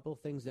 A couple of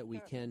things that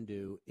we can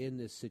do in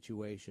this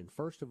situation.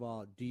 First of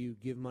all, do you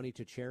give money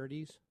to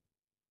charities?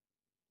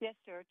 Yes,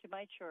 sir, to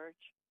my church.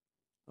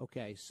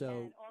 Okay, so...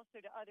 And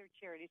also to other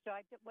charities. So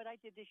what I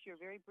did this year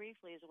very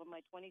briefly is on my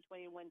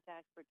 2021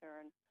 tax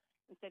return,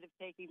 instead of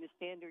taking the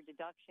standard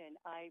deduction,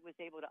 I was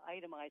able to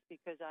itemize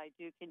because I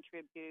do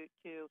contribute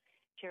to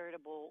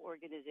charitable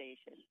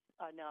organizations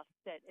enough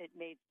that it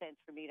made sense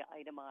for me to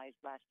itemize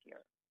last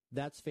year.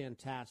 That's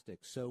fantastic.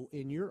 So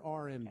in your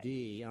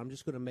RMD, I'm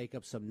just going to make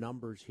up some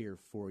numbers here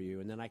for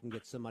you, and then I can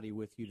get somebody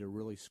with you to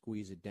really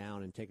squeeze it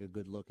down and take a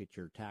good look at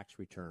your tax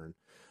return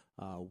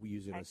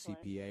using a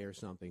CPA or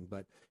something.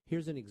 But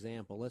here's an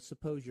example. Let's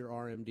suppose your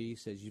RMD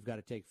says you've got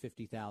to take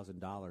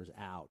 $50,000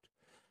 out.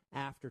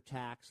 After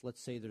tax,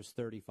 let's say there's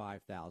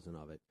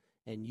 $35,000 of it,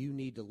 and you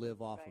need to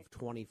live off of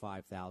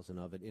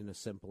 $25,000 of it in a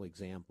simple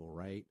example,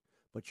 right?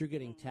 But you're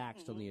getting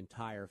taxed on the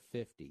entire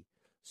 $50,000.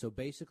 So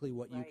basically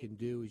what you can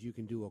do is you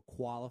can do a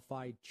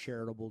qualified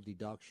charitable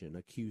deduction,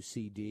 a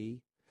QCD.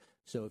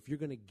 So if you're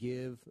going to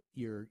give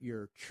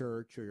your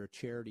church or your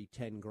charity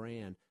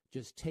 $10,000,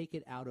 just take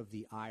it out of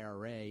the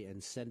IRA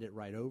and send it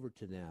right over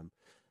to them.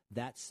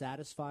 That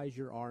satisfies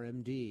your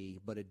RMD,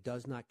 but it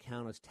does not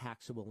count as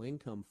taxable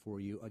income for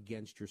you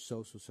against your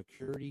Social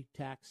Security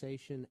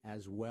taxation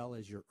as well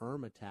as your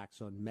IRMA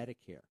tax on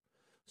Medicare.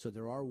 So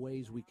there are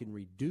ways we can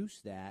reduce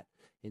that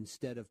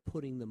instead of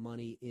putting the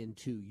money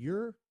into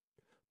your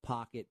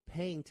pocket,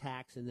 paying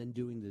tax, and then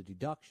doing the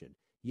deduction.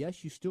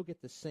 Yes, you still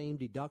get the same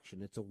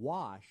deduction. It's a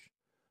wash,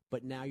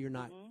 but now you're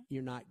not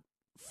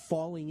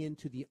falling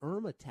into the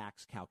IRMA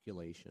tax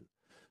calculation.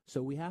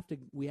 So we have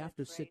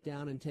to sit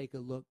down and take a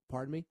look.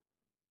 Pardon me?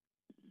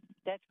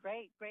 That's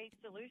great. Great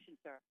solution,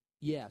 sir.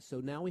 Yeah, so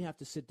now we have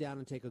to sit down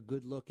and take a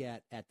good look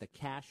at the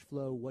cash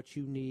flow, what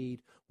you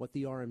need, what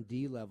the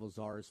RMD levels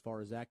are as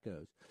far as that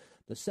goes.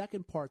 The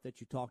second part that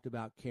you talked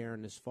about,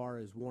 Karen, as far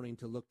as wanting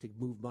to look to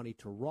move money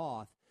to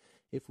Roth,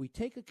 if we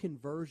take a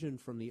conversion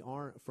from the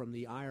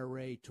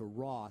IRA to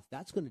Roth,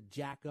 that's going to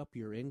jack up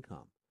your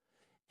income.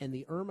 And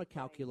the IRMA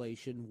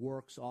calculation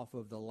works off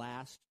of the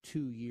last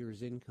 2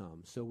 years'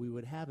 income. So we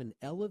would have an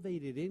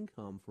elevated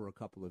income for a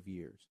couple of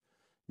years.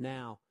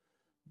 Now,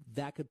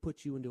 that could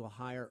put you into a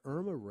higher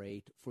IRMA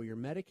rate for your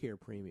Medicare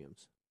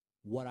premiums.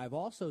 What I've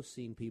also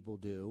seen people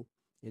do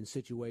in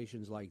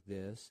situations like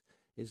this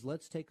is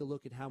let's take a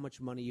look at how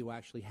much money you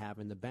actually have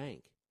in the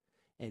bank.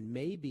 And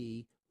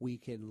maybe we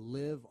can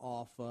live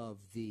off of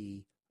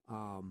the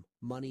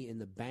money in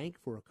the bank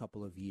for a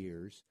couple of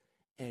years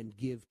and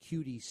give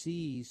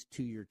QDCs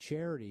to your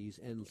charities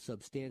and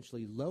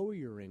substantially lower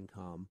your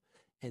income,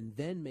 and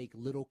then make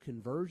little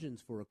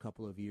conversions for a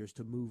couple of years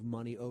to move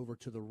money over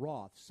to the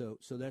Roth. So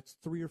that's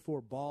 3 or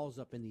 4 balls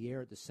up in the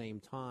air at the same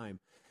time.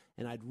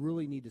 And I'd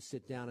really need to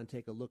sit down and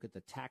take a look at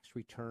the tax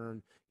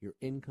return, your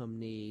income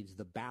needs,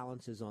 the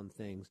balances on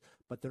things.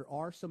 But there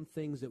are some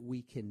things that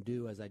we can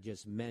do, as I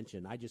just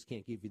mentioned. I just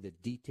can't give you the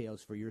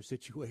details for your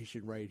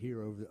situation right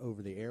here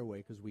over the airway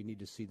because we need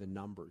to see the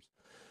numbers.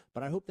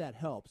 But I hope that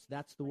helps.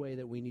 That's the way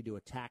that we need to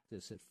attack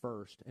this at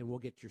first. And we'll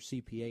get your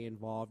CPA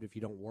involved. If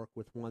you don't work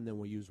with one, then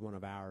we'll use one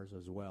of ours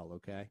as well,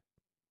 okay?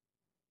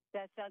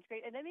 That sounds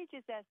great. And let me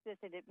just ask this,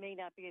 and it may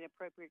not be an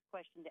appropriate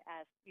question to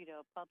ask,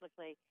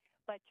 publicly,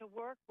 but to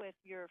work with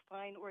your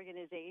fine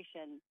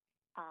organization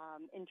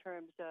in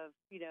terms of,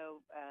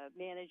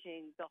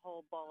 managing the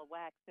whole ball of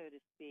wax, so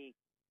to speak.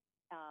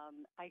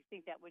 I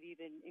think that would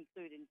even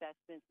include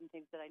investments and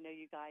things that I know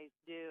you guys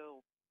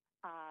do.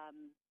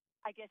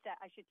 I guess that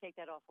I should take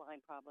that offline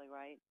probably,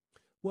 right?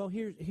 Well,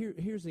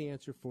 here's the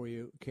answer for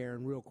you,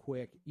 Karen, real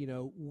quick.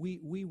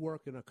 We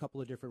work in a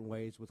couple of different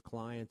ways with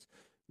clients.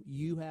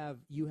 You have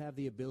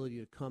the ability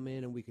to come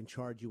in and we can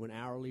charge you an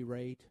hourly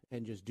rate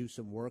and just do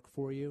some work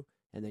for you,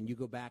 and then you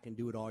go back and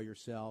do it all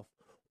yourself.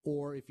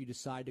 Or if you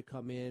decide to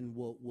come in,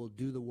 we'll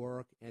do the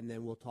work, and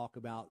then we'll talk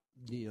about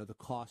the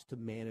cost to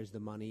manage the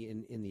money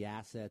in the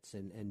assets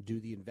and do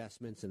the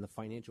investments and the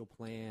financial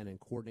plan and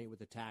coordinate with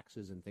the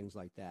taxes and things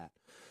like that.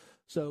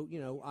 So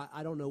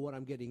I don't know what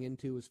I'm getting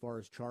into as far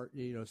as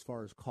as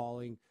far as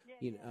calling,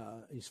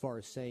 as far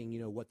as saying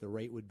what the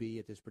rate would be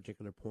at this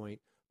particular point.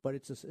 But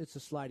it's a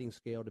sliding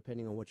scale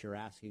depending on what you're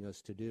asking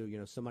us to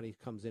do. Somebody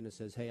comes in and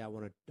says, "Hey, I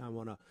want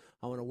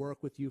to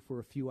work with you for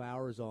a few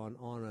hours on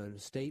an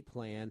estate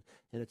plan,"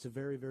 and it's a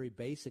very, very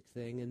basic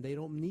thing, and they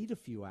don't need a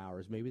few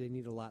hours. Maybe they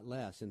need a lot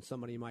less. And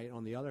somebody might,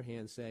 on the other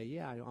hand, say,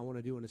 "Yeah, I want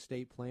to do an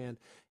estate plan,"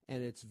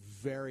 and it's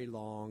very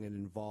long and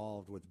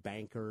involved with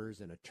bankers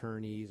and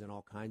attorneys and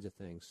all kinds of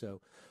things.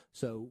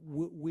 So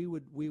we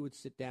would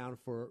sit down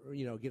for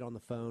get on the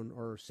phone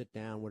or sit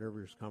down,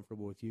 whatever is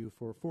comfortable with you,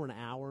 for an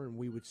hour, and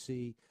we would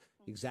see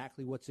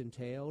exactly what's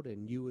entailed,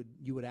 and you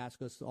would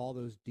ask us all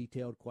those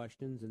detailed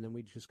questions, and then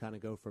we'd just kind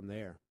of go from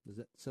there.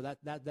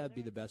 That'd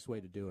be the best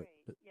way to do it.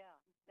 Yeah,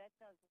 that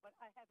sounds. But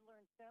I have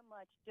learned so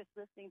much just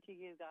listening to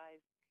you guys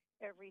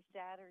every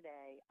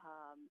Saturday.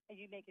 And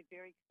you make it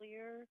very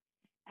clear,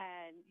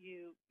 and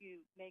you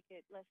make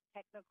it less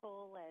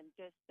technical, and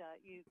just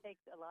you take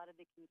a lot of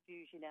the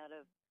confusion out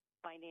of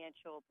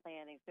financial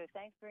planning. So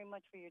thanks very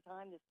much for your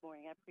time this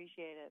morning. I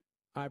appreciate it.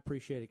 I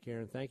appreciate it,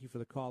 Karen. Thank you for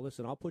the call.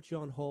 Listen, I'll put you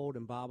on hold,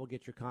 and Bob will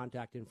get your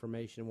contact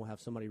information, and we'll have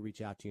somebody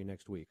reach out to you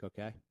next week,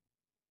 okay?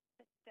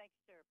 Thanks,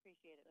 sir.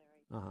 Appreciate it,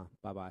 Larry.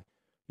 Bye-bye.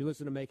 You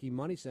listen to Making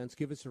Money Sense.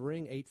 Give us a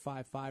ring,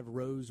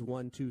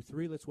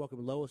 855-ROSE-123. Let's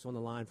welcome Lois on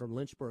the line from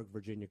Lynchburg,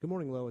 Virginia. Good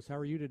morning, Lois. How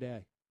are you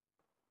today?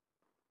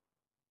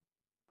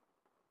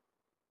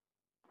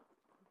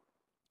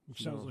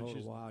 Sounds like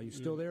she's... Wow. You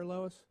still there,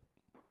 Lois?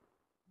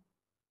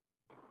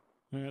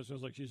 Yeah, it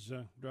sounds like she's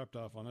dropped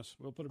off on us.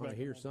 We'll put her back. I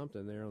hear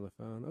something there on the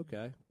phone.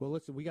 Okay. Well,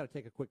 listen, we got to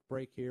take a quick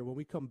break here. When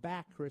we come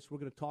back, Chris, we're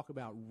going to talk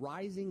about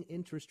rising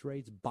interest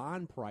rates,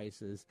 bond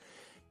prices,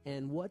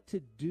 and what to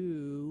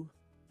do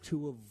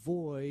to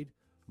avoid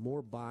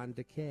more bond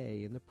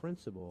decay in the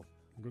principal.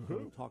 We're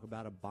going to talk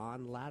about a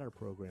bond ladder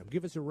program.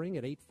 Give us a ring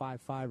at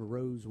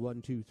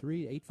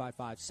 855-ROSE-123,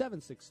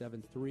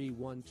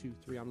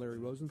 855-767-3123. I'm Larry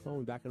Rosenthal.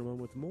 We'll be back in a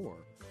moment with more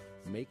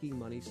Making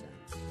Money Sense.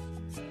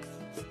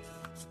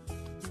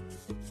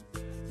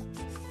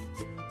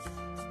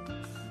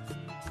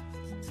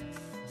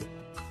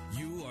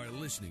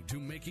 Listening to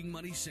Making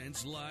Money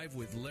Sense live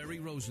with Larry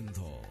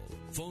Rosenthal.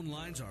 Phone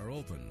lines are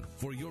open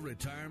for your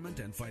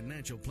retirement and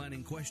financial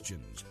planning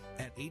questions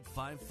at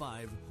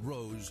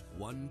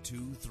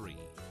 855-ROSE-123.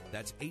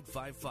 That's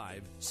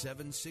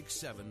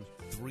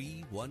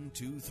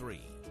 855-767-3123.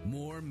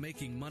 More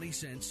Making Money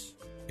Sense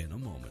in a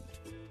moment.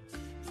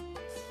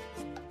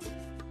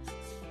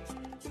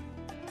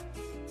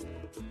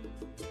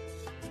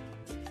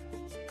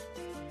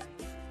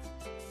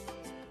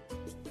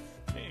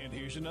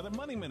 Another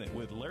Money Minute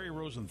with Larry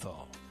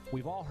Rosenthal.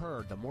 We've all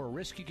heard the more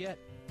risk you get,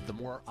 the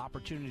more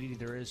opportunity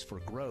there is for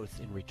growth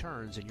in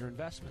returns in your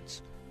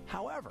investments.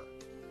 However,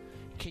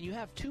 can you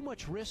have too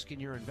much risk in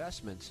your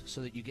investments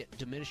so that you get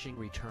diminishing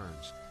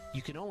returns?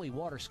 You can only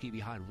water ski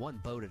behind one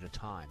boat at a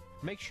time.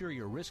 Make sure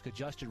your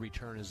risk-adjusted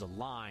return is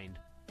aligned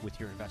with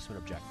your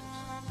investment objectives.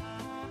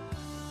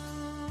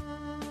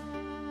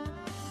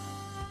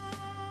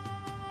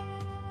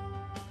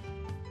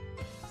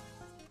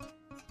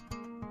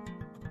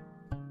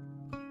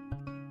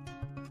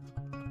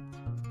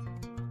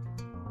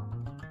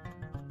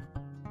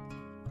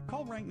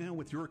 Right now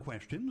with your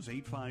questions,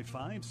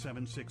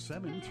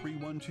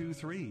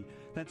 855-767-3123.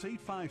 That's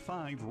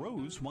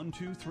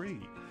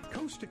 855-ROSE-123.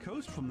 Coast to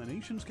coast from the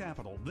nation's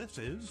capital, this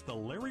is The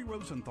Larry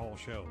Rosenthal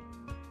Show.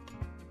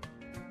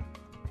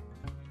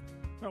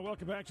 Well,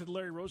 welcome back to The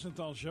Larry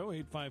Rosenthal Show.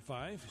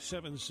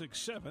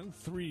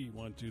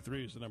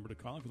 855-767-3123 is the number to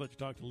call if you'd like to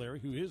talk to Larry,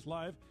 who is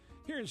live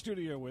here in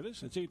studio with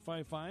us. It's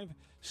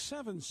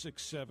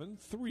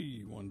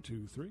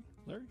 855-767-3123.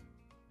 Larry?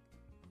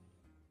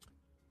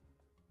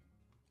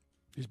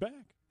 He's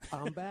back.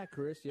 I'm back,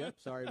 Chris.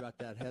 Yep. Sorry about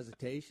that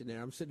hesitation there.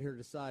 I'm sitting here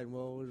deciding,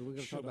 well, we're going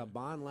to talk about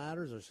bond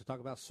ladders or should talk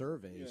about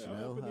surveys,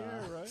 Up in the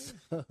air, right?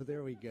 So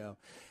there we go.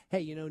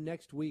 Hey,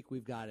 next week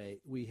we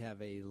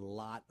have a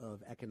lot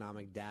of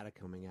economic data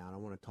coming out. I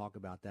want to talk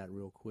about that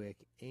real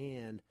quick.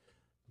 And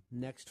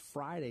next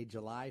Friday,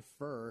 July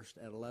 1st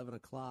at 11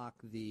 o'clock,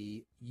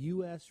 the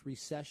U.S.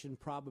 Recession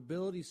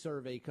Probability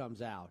Survey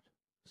comes out.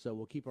 So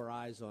we'll keep our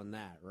eyes on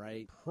that,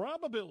 right?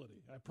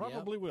 Probability. I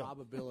probably will.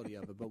 Probability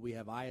of it. But we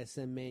have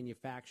ISM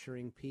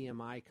manufacturing,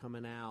 PMI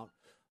coming out,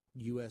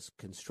 U.S.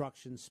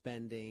 construction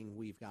spending.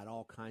 We've got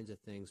all kinds of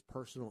things.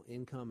 Personal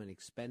income and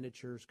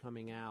expenditures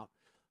coming out.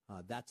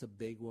 That's a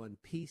big one.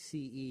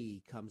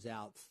 PCE comes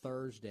out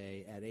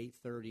Thursday at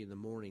 8:30 in the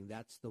morning.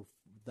 That's the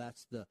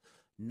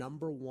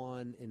number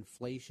one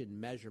inflation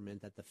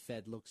measurement that the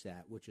Fed looks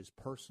at, which is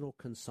personal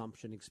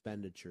consumption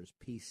expenditures,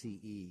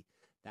 PCE.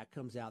 That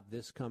comes out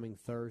this coming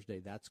Thursday.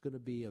 That's going to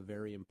be a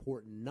very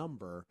important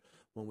number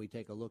when we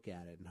take a look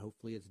at it, and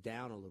hopefully it's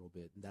down a little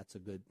bit. That's a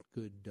good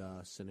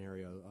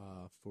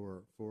scenario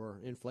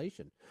for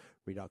inflation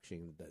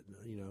reduction.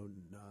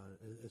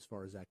 As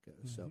far as that goes.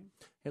 Mm-hmm. So,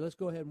 hey, let's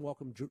go ahead and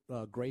welcome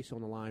Grace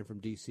on the line from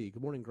D.C.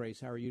 Good morning,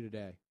 Grace. How are you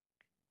today?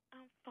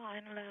 I'm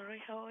fine,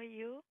 Larry. How are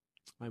you?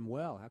 I'm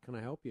well. How can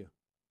I help you?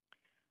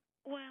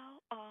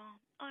 Well,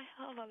 I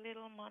have a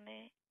little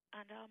money,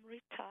 and I'm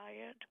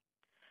retired.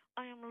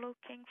 I am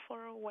looking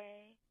for a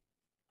way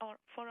or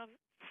for a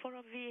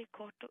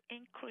vehicle to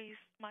increase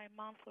my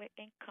monthly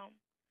income.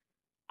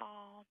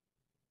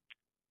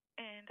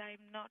 And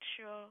I'm not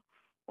sure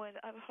whether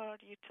I've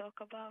heard you talk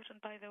about,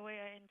 and by the way,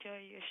 I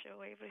enjoy your show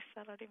every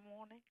Saturday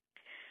morning.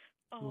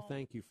 Well,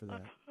 thank you for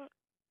that.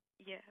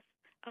 Yes.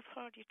 I've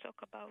heard you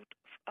talk about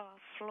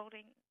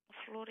floating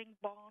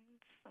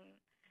bonds,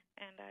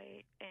 and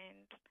I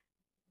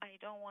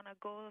don't want to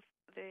go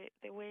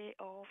the way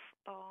of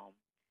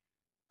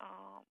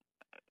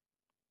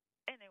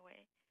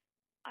anyway.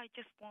 I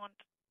just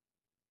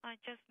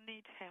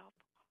need help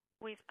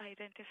with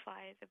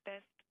identifying the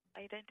best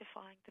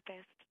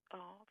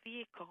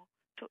vehicle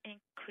to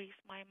increase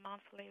my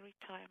monthly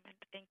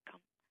retirement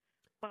income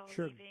while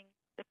leaving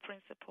the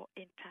principal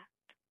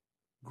intact.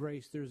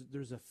 Grace,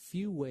 there's a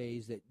few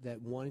ways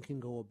that one can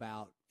go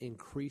about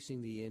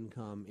increasing the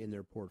income in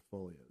their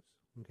portfolios,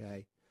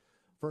 okay?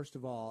 First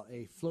of all,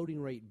 a floating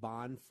rate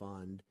bond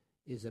fund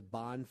is a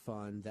bond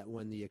fund that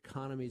when the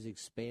economy is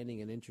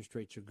expanding and interest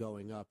rates are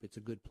going up, it's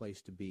a good place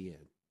to be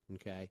in,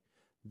 okay?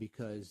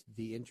 Because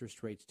the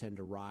interest rates tend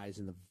to rise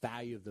and the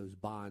value of those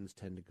bonds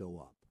tend to go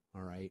up,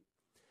 all right?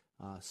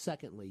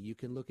 Secondly, you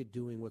can look at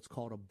doing what's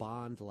called a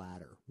bond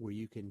ladder, where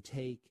you can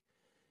take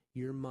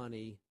your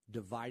money,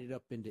 divide it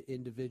up into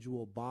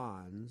individual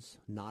bonds,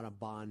 not a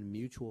bond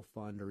mutual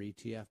fund or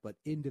ETF, but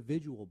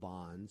individual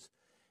bonds,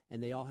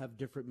 and they all have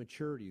different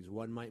maturities.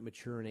 One might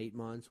mature in 8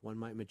 months, one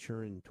might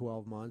mature in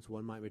 12 months,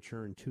 one might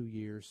mature in 2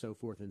 years, so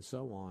forth and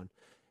so on.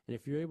 And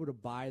if you're able to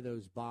buy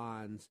those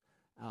bonds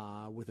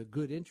with a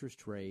good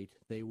interest rate,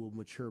 they will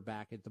mature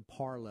back at the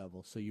par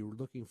level. So you're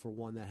looking for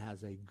one that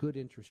has a good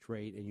interest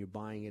rate and you're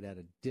buying it at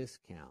a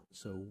discount.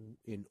 So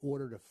in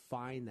order to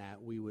find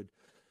that, we would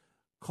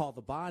call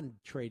the bond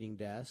trading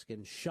desk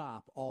and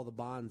shop all the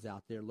bonds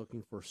out there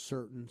looking for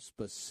certain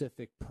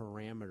specific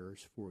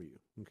parameters for you,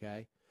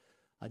 okay?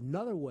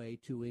 Another way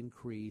to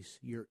increase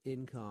your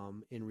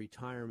income in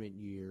retirement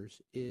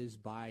years is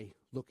by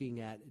looking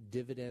at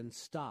dividend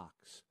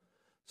stocks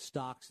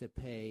that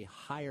pay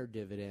higher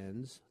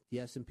dividends. The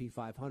S&P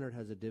 500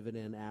 has a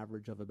dividend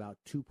average of about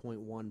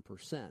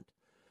 2.1%.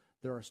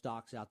 There are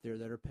stocks out there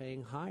that are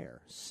paying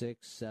higher,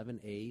 6,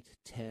 7, 8,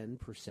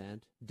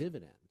 10%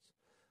 dividends.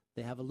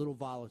 They have a little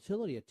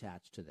volatility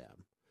attached to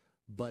them.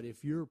 But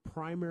if your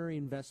primary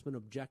investment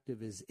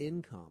objective is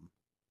income,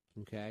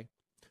 okay,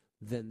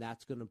 then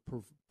that's going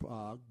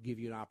to give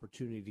you an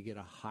opportunity to get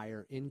a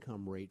higher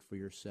income rate for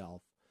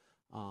yourself.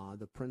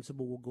 The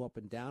principal will go up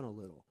and down a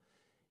little.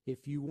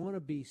 If you want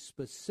to be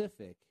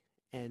specific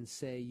and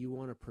say you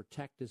want to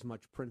protect as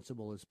much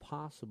principal as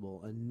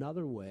possible,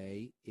 another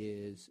way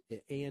is,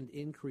 and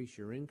increase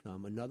your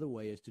income, another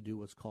way is to do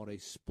what's called a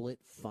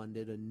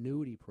split-funded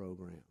annuity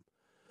program,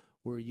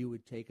 where you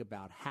would take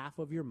about half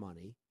of your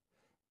money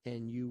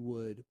and you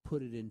would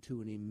put it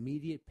into an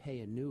immediate pay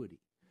annuity.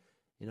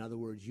 In other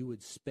words, you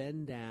would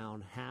spend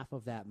down half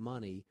of that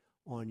money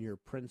on your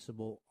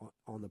principal,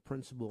 on the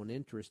principal and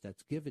interest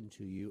that's given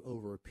to you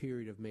over a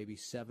period of maybe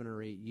 7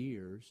 or 8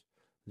 years,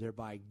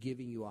 thereby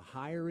giving you a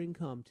higher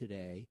income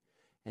today,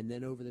 and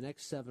then over the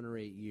next 7 or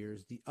 8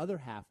 years, the other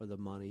half of the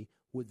money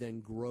would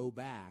then grow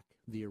back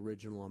the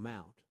original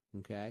amount,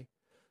 okay?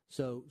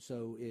 So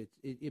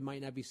it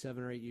might not be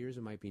 7 or 8 years,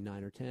 it might be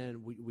 9 or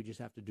 10. We just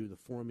have to do the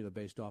formula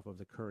based off of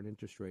the current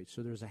interest rate.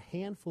 So there's a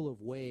handful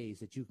of ways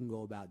that you can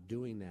go about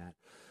doing that.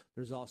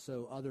 There's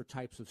also other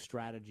types of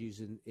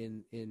strategies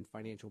in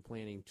financial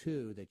planning,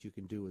 too, that you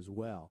can do as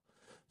well.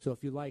 So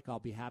if you like, I'll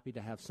be happy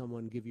to have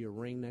someone give you a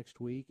ring next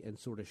week and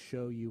sort of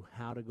show you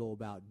how to go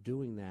about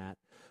doing that.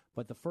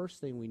 But the first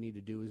thing we need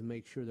to do is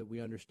make sure that we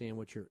understand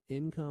what your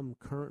income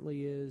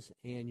currently is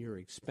and your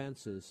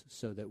expenses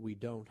so that we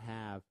don't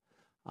have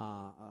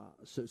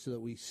so that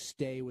we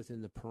stay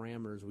within the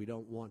parameters. We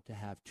don't want to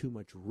have too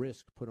much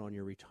risk put on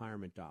your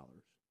retirement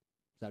dollars.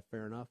 Is that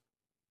fair enough?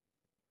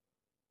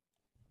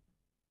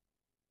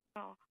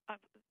 Oh,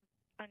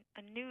 an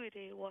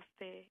annuity was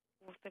the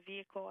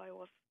vehicle I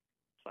was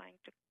trying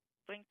to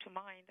bring to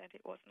mind, and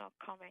it was not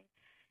coming.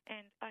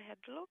 And I had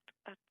looked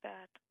at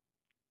that,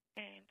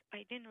 and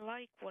I didn't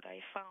like what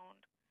I found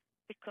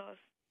because,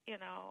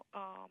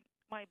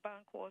 my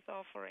bank was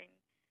offering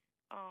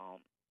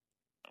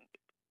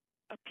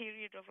a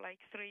period of like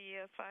 3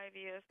 years, 5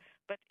 years,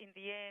 but in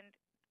the end,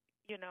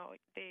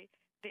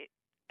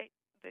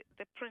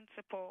 the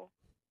principal.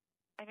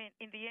 I mean,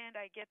 in the end,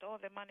 I get all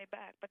the money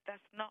back, but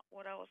that's not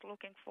what I was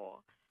looking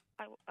for.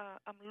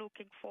 I'm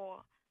looking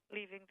for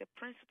leaving the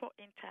principal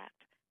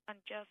intact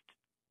and just,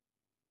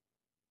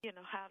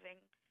 having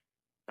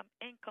some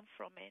income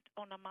from it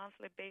on a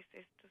monthly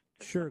basis.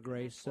 To Sure,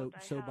 Grace. So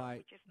by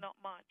which is not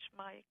much.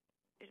 I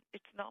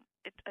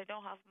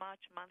don't have much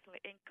monthly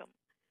income,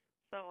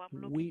 so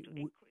I'm looking to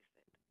increase.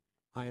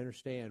 I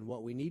understand.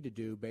 What we need to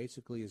do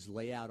basically is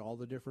lay out all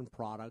the different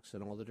products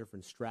and all the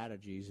different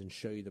strategies and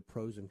show you the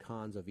pros and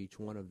cons of each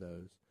one of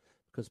those.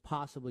 Because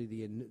possibly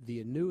the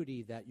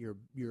annuity that your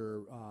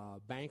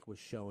bank was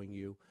showing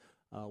you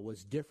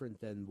was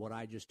different than what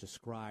I just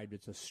described.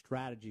 It's a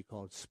strategy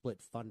called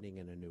split funding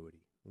an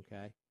annuity.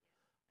 Okay.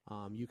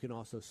 You can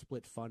also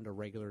split fund a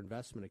regular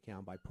investment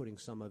account by putting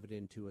some of it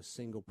into a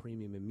single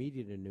premium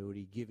immediate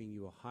annuity, giving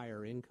you a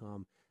higher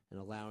income and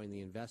allowing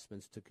the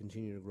investments to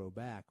continue to grow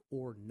back,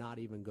 or not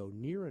even go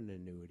near an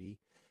annuity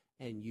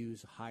and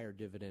use higher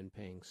dividend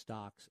paying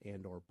stocks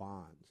and or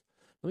bonds.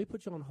 Let me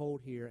put you on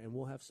hold here, and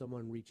we'll have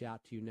someone reach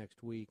out to you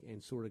next week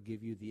and sort of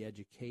give you the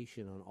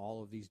education on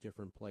all of these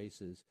different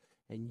places.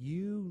 And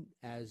you,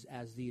 as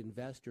the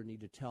investor, need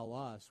to tell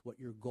us what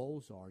your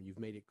goals are. You've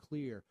made it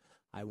clear,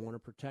 I want to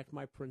protect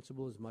my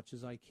principal as much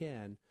as I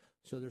can.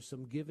 So there's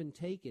some give and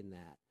take in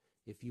that.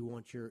 If you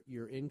want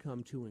your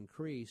income to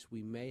increase,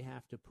 we may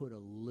have to put a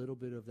little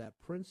bit of that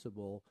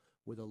principal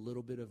with a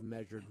little bit of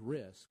measured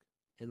risk.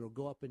 And it'll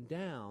go up and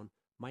down,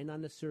 might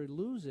not necessarily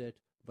lose it,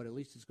 but at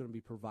least it's going to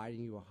be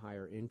providing you a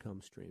higher income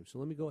stream. So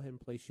let me go ahead and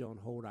place you on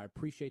hold. I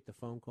appreciate the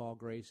phone call,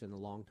 Grace, and the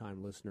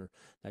longtime listener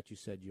that you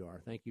said you are.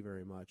 Thank you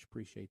very much.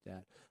 Appreciate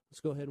that. Let's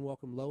go ahead and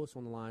welcome Lois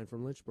on the line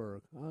from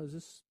Lynchburg. Is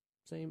this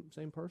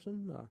same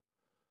person?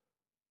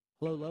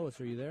 Hello, Lois.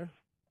 Are you there?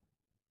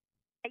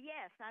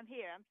 Yes, I'm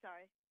here. I'm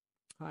sorry.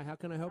 Hi. How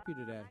can I help you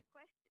today?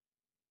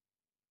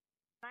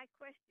 My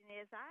question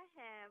is, I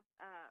have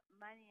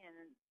money in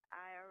an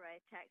IRA,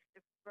 tax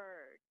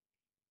deferred,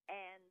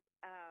 and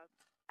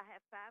I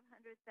have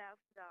 $500,000,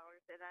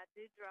 and I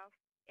do draw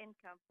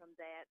income from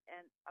that,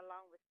 and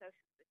along with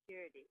Social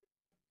Security.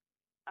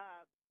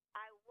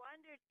 I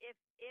wondered if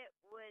it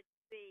would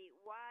be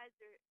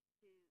wiser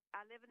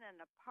I live in an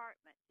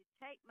apartment, to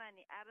take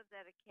money out of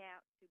that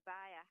account to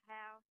buy a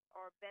house,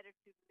 or better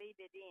to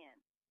leave it in.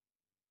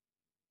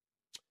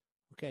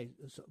 Okay,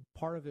 so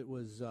part of it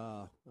was.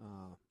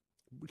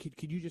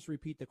 Could you just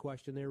repeat the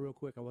question there real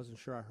quick? I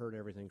wasn't sure I heard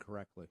everything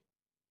correctly.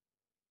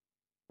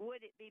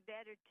 Would it be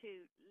better to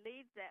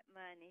leave that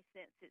money,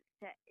 since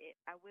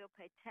I will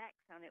pay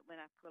tax on it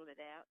when I pull it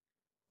out,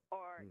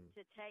 or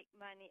to take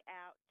money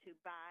out to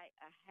buy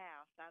a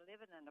house? I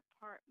live in an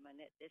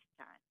apartment at this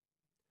time.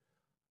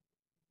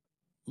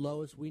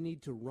 Lois, we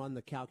need to run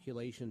the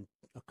calculation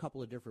a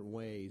couple of different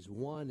ways.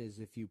 One is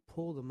if you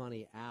pull the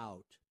money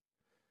out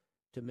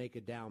to make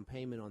a down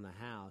payment on the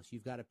house,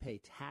 you've got to pay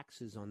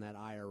taxes on that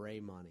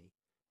IRA money,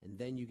 and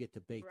then you get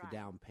to make the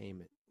down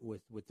payment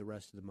with the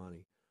rest of the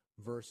money.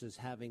 Versus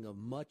having a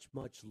much,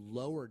 much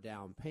lower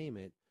down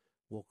payment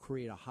will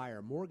create a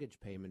higher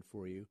mortgage payment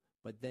for you,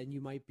 but then you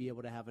might be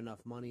able to have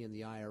enough money in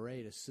the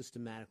IRA to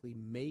systematically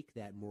make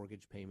that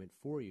mortgage payment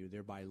for you,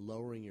 thereby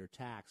lowering your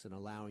tax and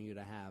allowing you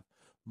to have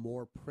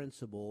more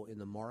principal in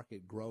the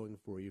market growing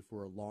for you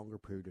for a longer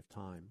period of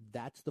time.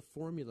 That's the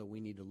formula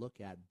we need to look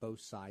at,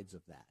 both sides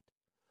of that.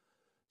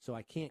 So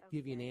I can't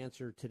give you an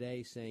answer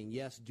today saying,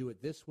 yes, do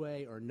it this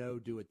way, or no,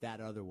 do it that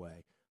other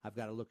way. I've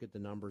got to look at the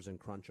numbers and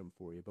crunch them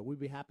for you. But we'd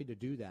be happy to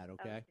do that,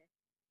 okay?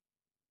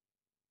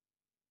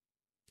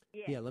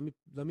 Yeah, let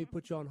me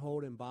put you on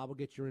hold, and Bob will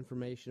get your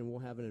information, and we'll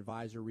have an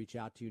advisor reach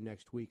out to you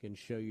next week and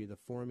show you the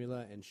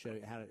formula and show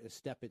you how to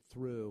step it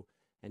through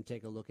and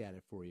take a look at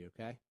it for you,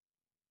 okay?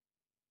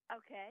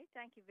 Okay,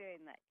 thank you very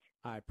much.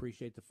 I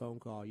appreciate the phone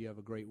call. You have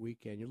a great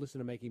weekend. You're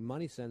listening to Making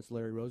Money Sense,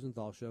 Larry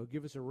Rosenthal Show.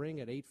 Give us a ring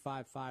at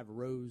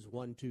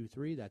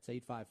 855-ROSE-123. That's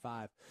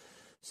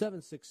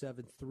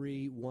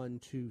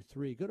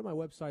 855-767-3123. Go to my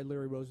website,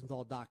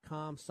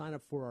 LarryRosenthal.com. Sign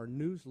up for our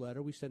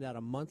newsletter. We send out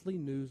a monthly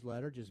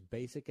newsletter, just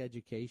basic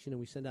education, and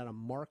we send out a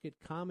market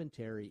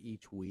commentary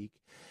each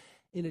week.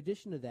 In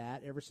addition to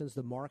that, ever since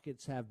the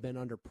markets have been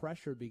under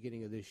pressure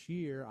beginning of this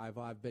year,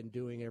 I've been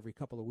doing every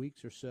couple of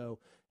weeks or so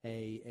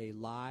a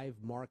live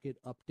market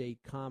update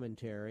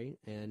commentary,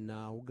 and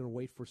we're going to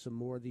wait for some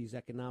more of these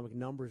economic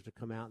numbers to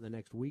come out in the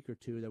next week or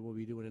two. That we'll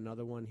be doing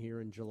another one here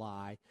in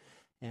July.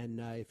 And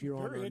if you're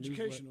very on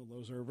educational,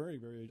 those are very,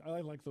 very.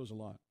 I like those a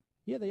lot.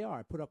 Yeah, they are.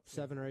 I put up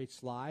 7 or 8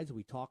 slides.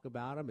 We talk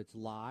about them. It's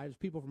live.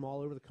 People from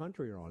all over the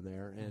country are on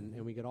there,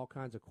 and we get all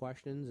kinds of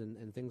questions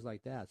and things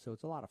like that. So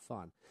it's a lot of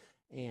fun.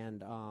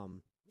 And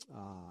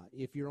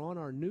if you're on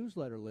our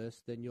newsletter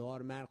list, then you'll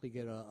automatically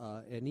get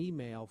an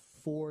email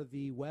for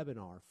the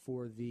webinar,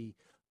 for the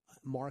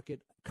market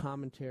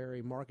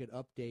commentary, market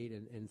update,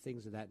 and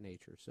things of that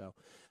nature. So,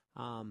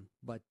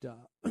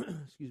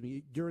 excuse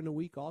me, during the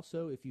week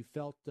also, if you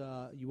felt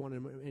you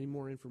wanted any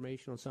more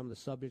information on some of the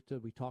subjects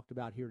that we talked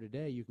about here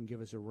today, you can give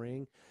us a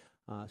ring.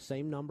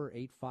 Same number,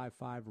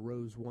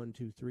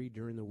 855-ROSE-123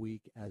 during the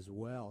week as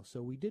well.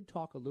 So we did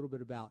talk a little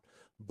bit about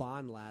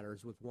bond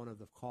ladders with one of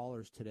the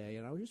callers today,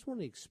 and I just want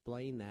to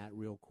explain that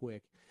real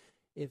quick.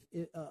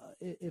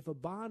 If a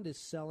bond is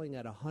selling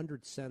at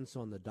 100 cents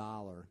on the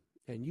dollar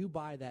and you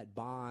buy that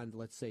bond,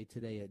 let's say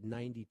today at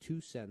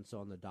 92 cents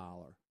on the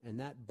dollar, and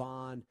that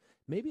bond,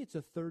 maybe it's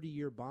a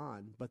 30-year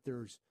bond, but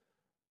there's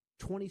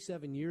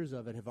 27 years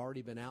of it have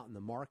already been out in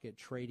the market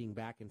trading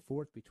back and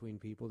forth between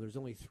people. There's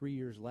only 3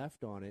 years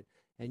left on it,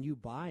 and you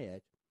buy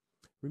it.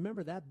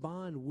 Remember, that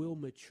bond will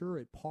mature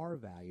at par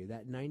value.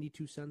 That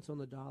 92 cents on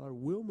the dollar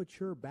will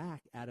mature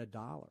back at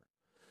 $1.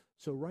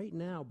 So right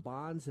now,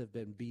 bonds have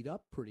been beat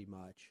up pretty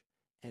much,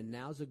 and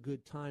now's a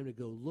good time to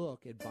go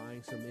look at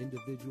buying some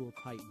individual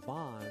type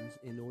bonds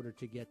in order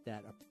to get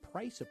that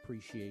price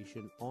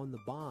appreciation on the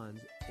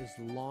bonds as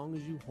long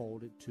as you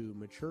hold it to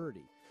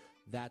maturity.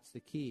 That's the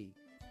key.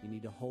 You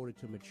need to hold it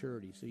to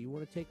maturity. So you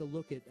want to take a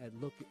look at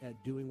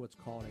doing what's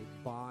called a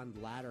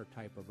bond ladder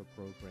type of a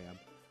program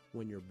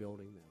when you're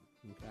building them.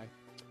 Okay?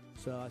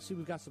 So I see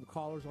we've got some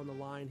callers on the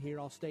line here.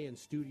 I'll stay in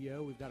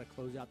studio. We've got to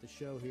close out the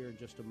show here in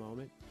just a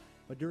moment.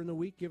 But during the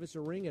week, give us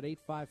a ring at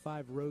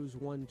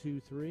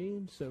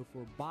 855-ROSE-123. So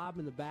for Bob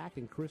in the back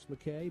and Chris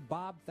McKay.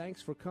 Bob,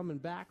 thanks for coming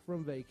back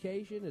from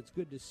vacation. It's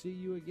good to see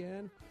you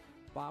again.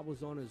 Bob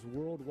was on his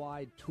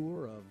worldwide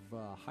tour of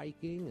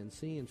hiking and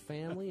seeing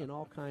family and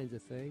all kinds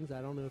of things.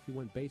 I don't know if he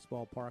went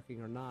baseball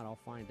parking or not. I'll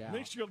find out.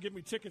 Make sure you'll give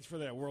me tickets for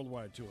that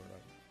worldwide tour.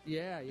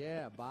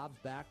 Yeah. Bob's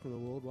back from the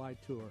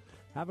worldwide tour.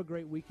 Have a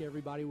great week,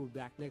 everybody. We'll be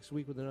back next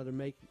week with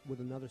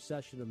another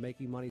session of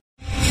Making Money.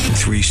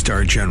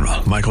 3-star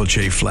General Michael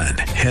J. Flynn,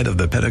 head of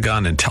the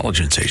Pentagon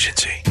Intelligence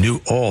Agency, knew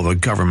all the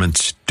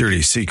government's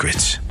dirty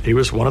secrets. He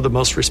was one of the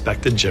most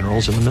respected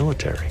generals in the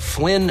military.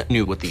 Flynn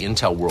knew what the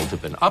intel world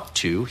had been up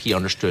to. He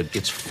understood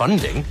its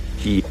funding.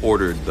 He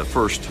ordered the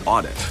first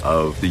audit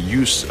of the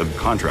use of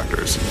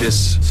contractors.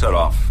 This set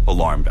off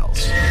alarm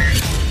bells.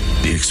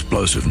 The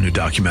explosive new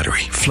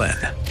documentary, Flynn,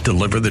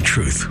 Deliver the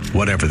Truth,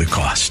 Whatever the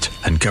Cost,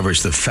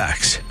 uncovers the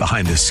facts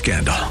behind the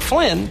scandal.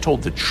 Flynn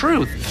told the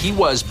truth. He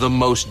was the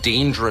most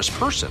dangerous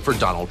person for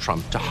Donald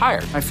Trump to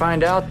hire. I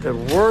find out the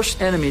worst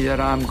enemy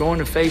that I'm going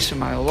to face in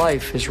my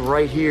life is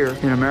right here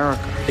in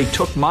America. They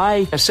took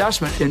my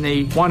assessment and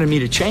they wanted me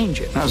to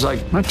change it. And I was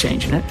like, I'm not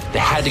changing it. They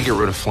had to get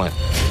rid of Flynn.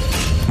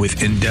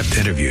 With in-depth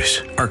interviews,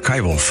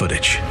 archival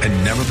footage,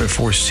 and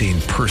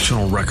never-before-seen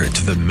personal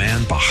records of the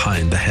man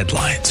behind the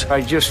headlines.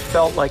 I just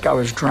felt like I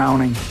was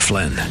drowning.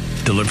 Flynn,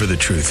 Deliver the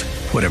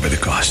Truth, Whatever the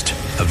Cost.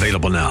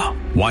 Available now.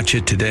 Watch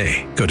it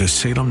today. Go to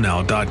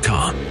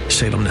salemnow.com.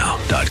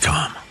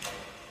 salemnow.com.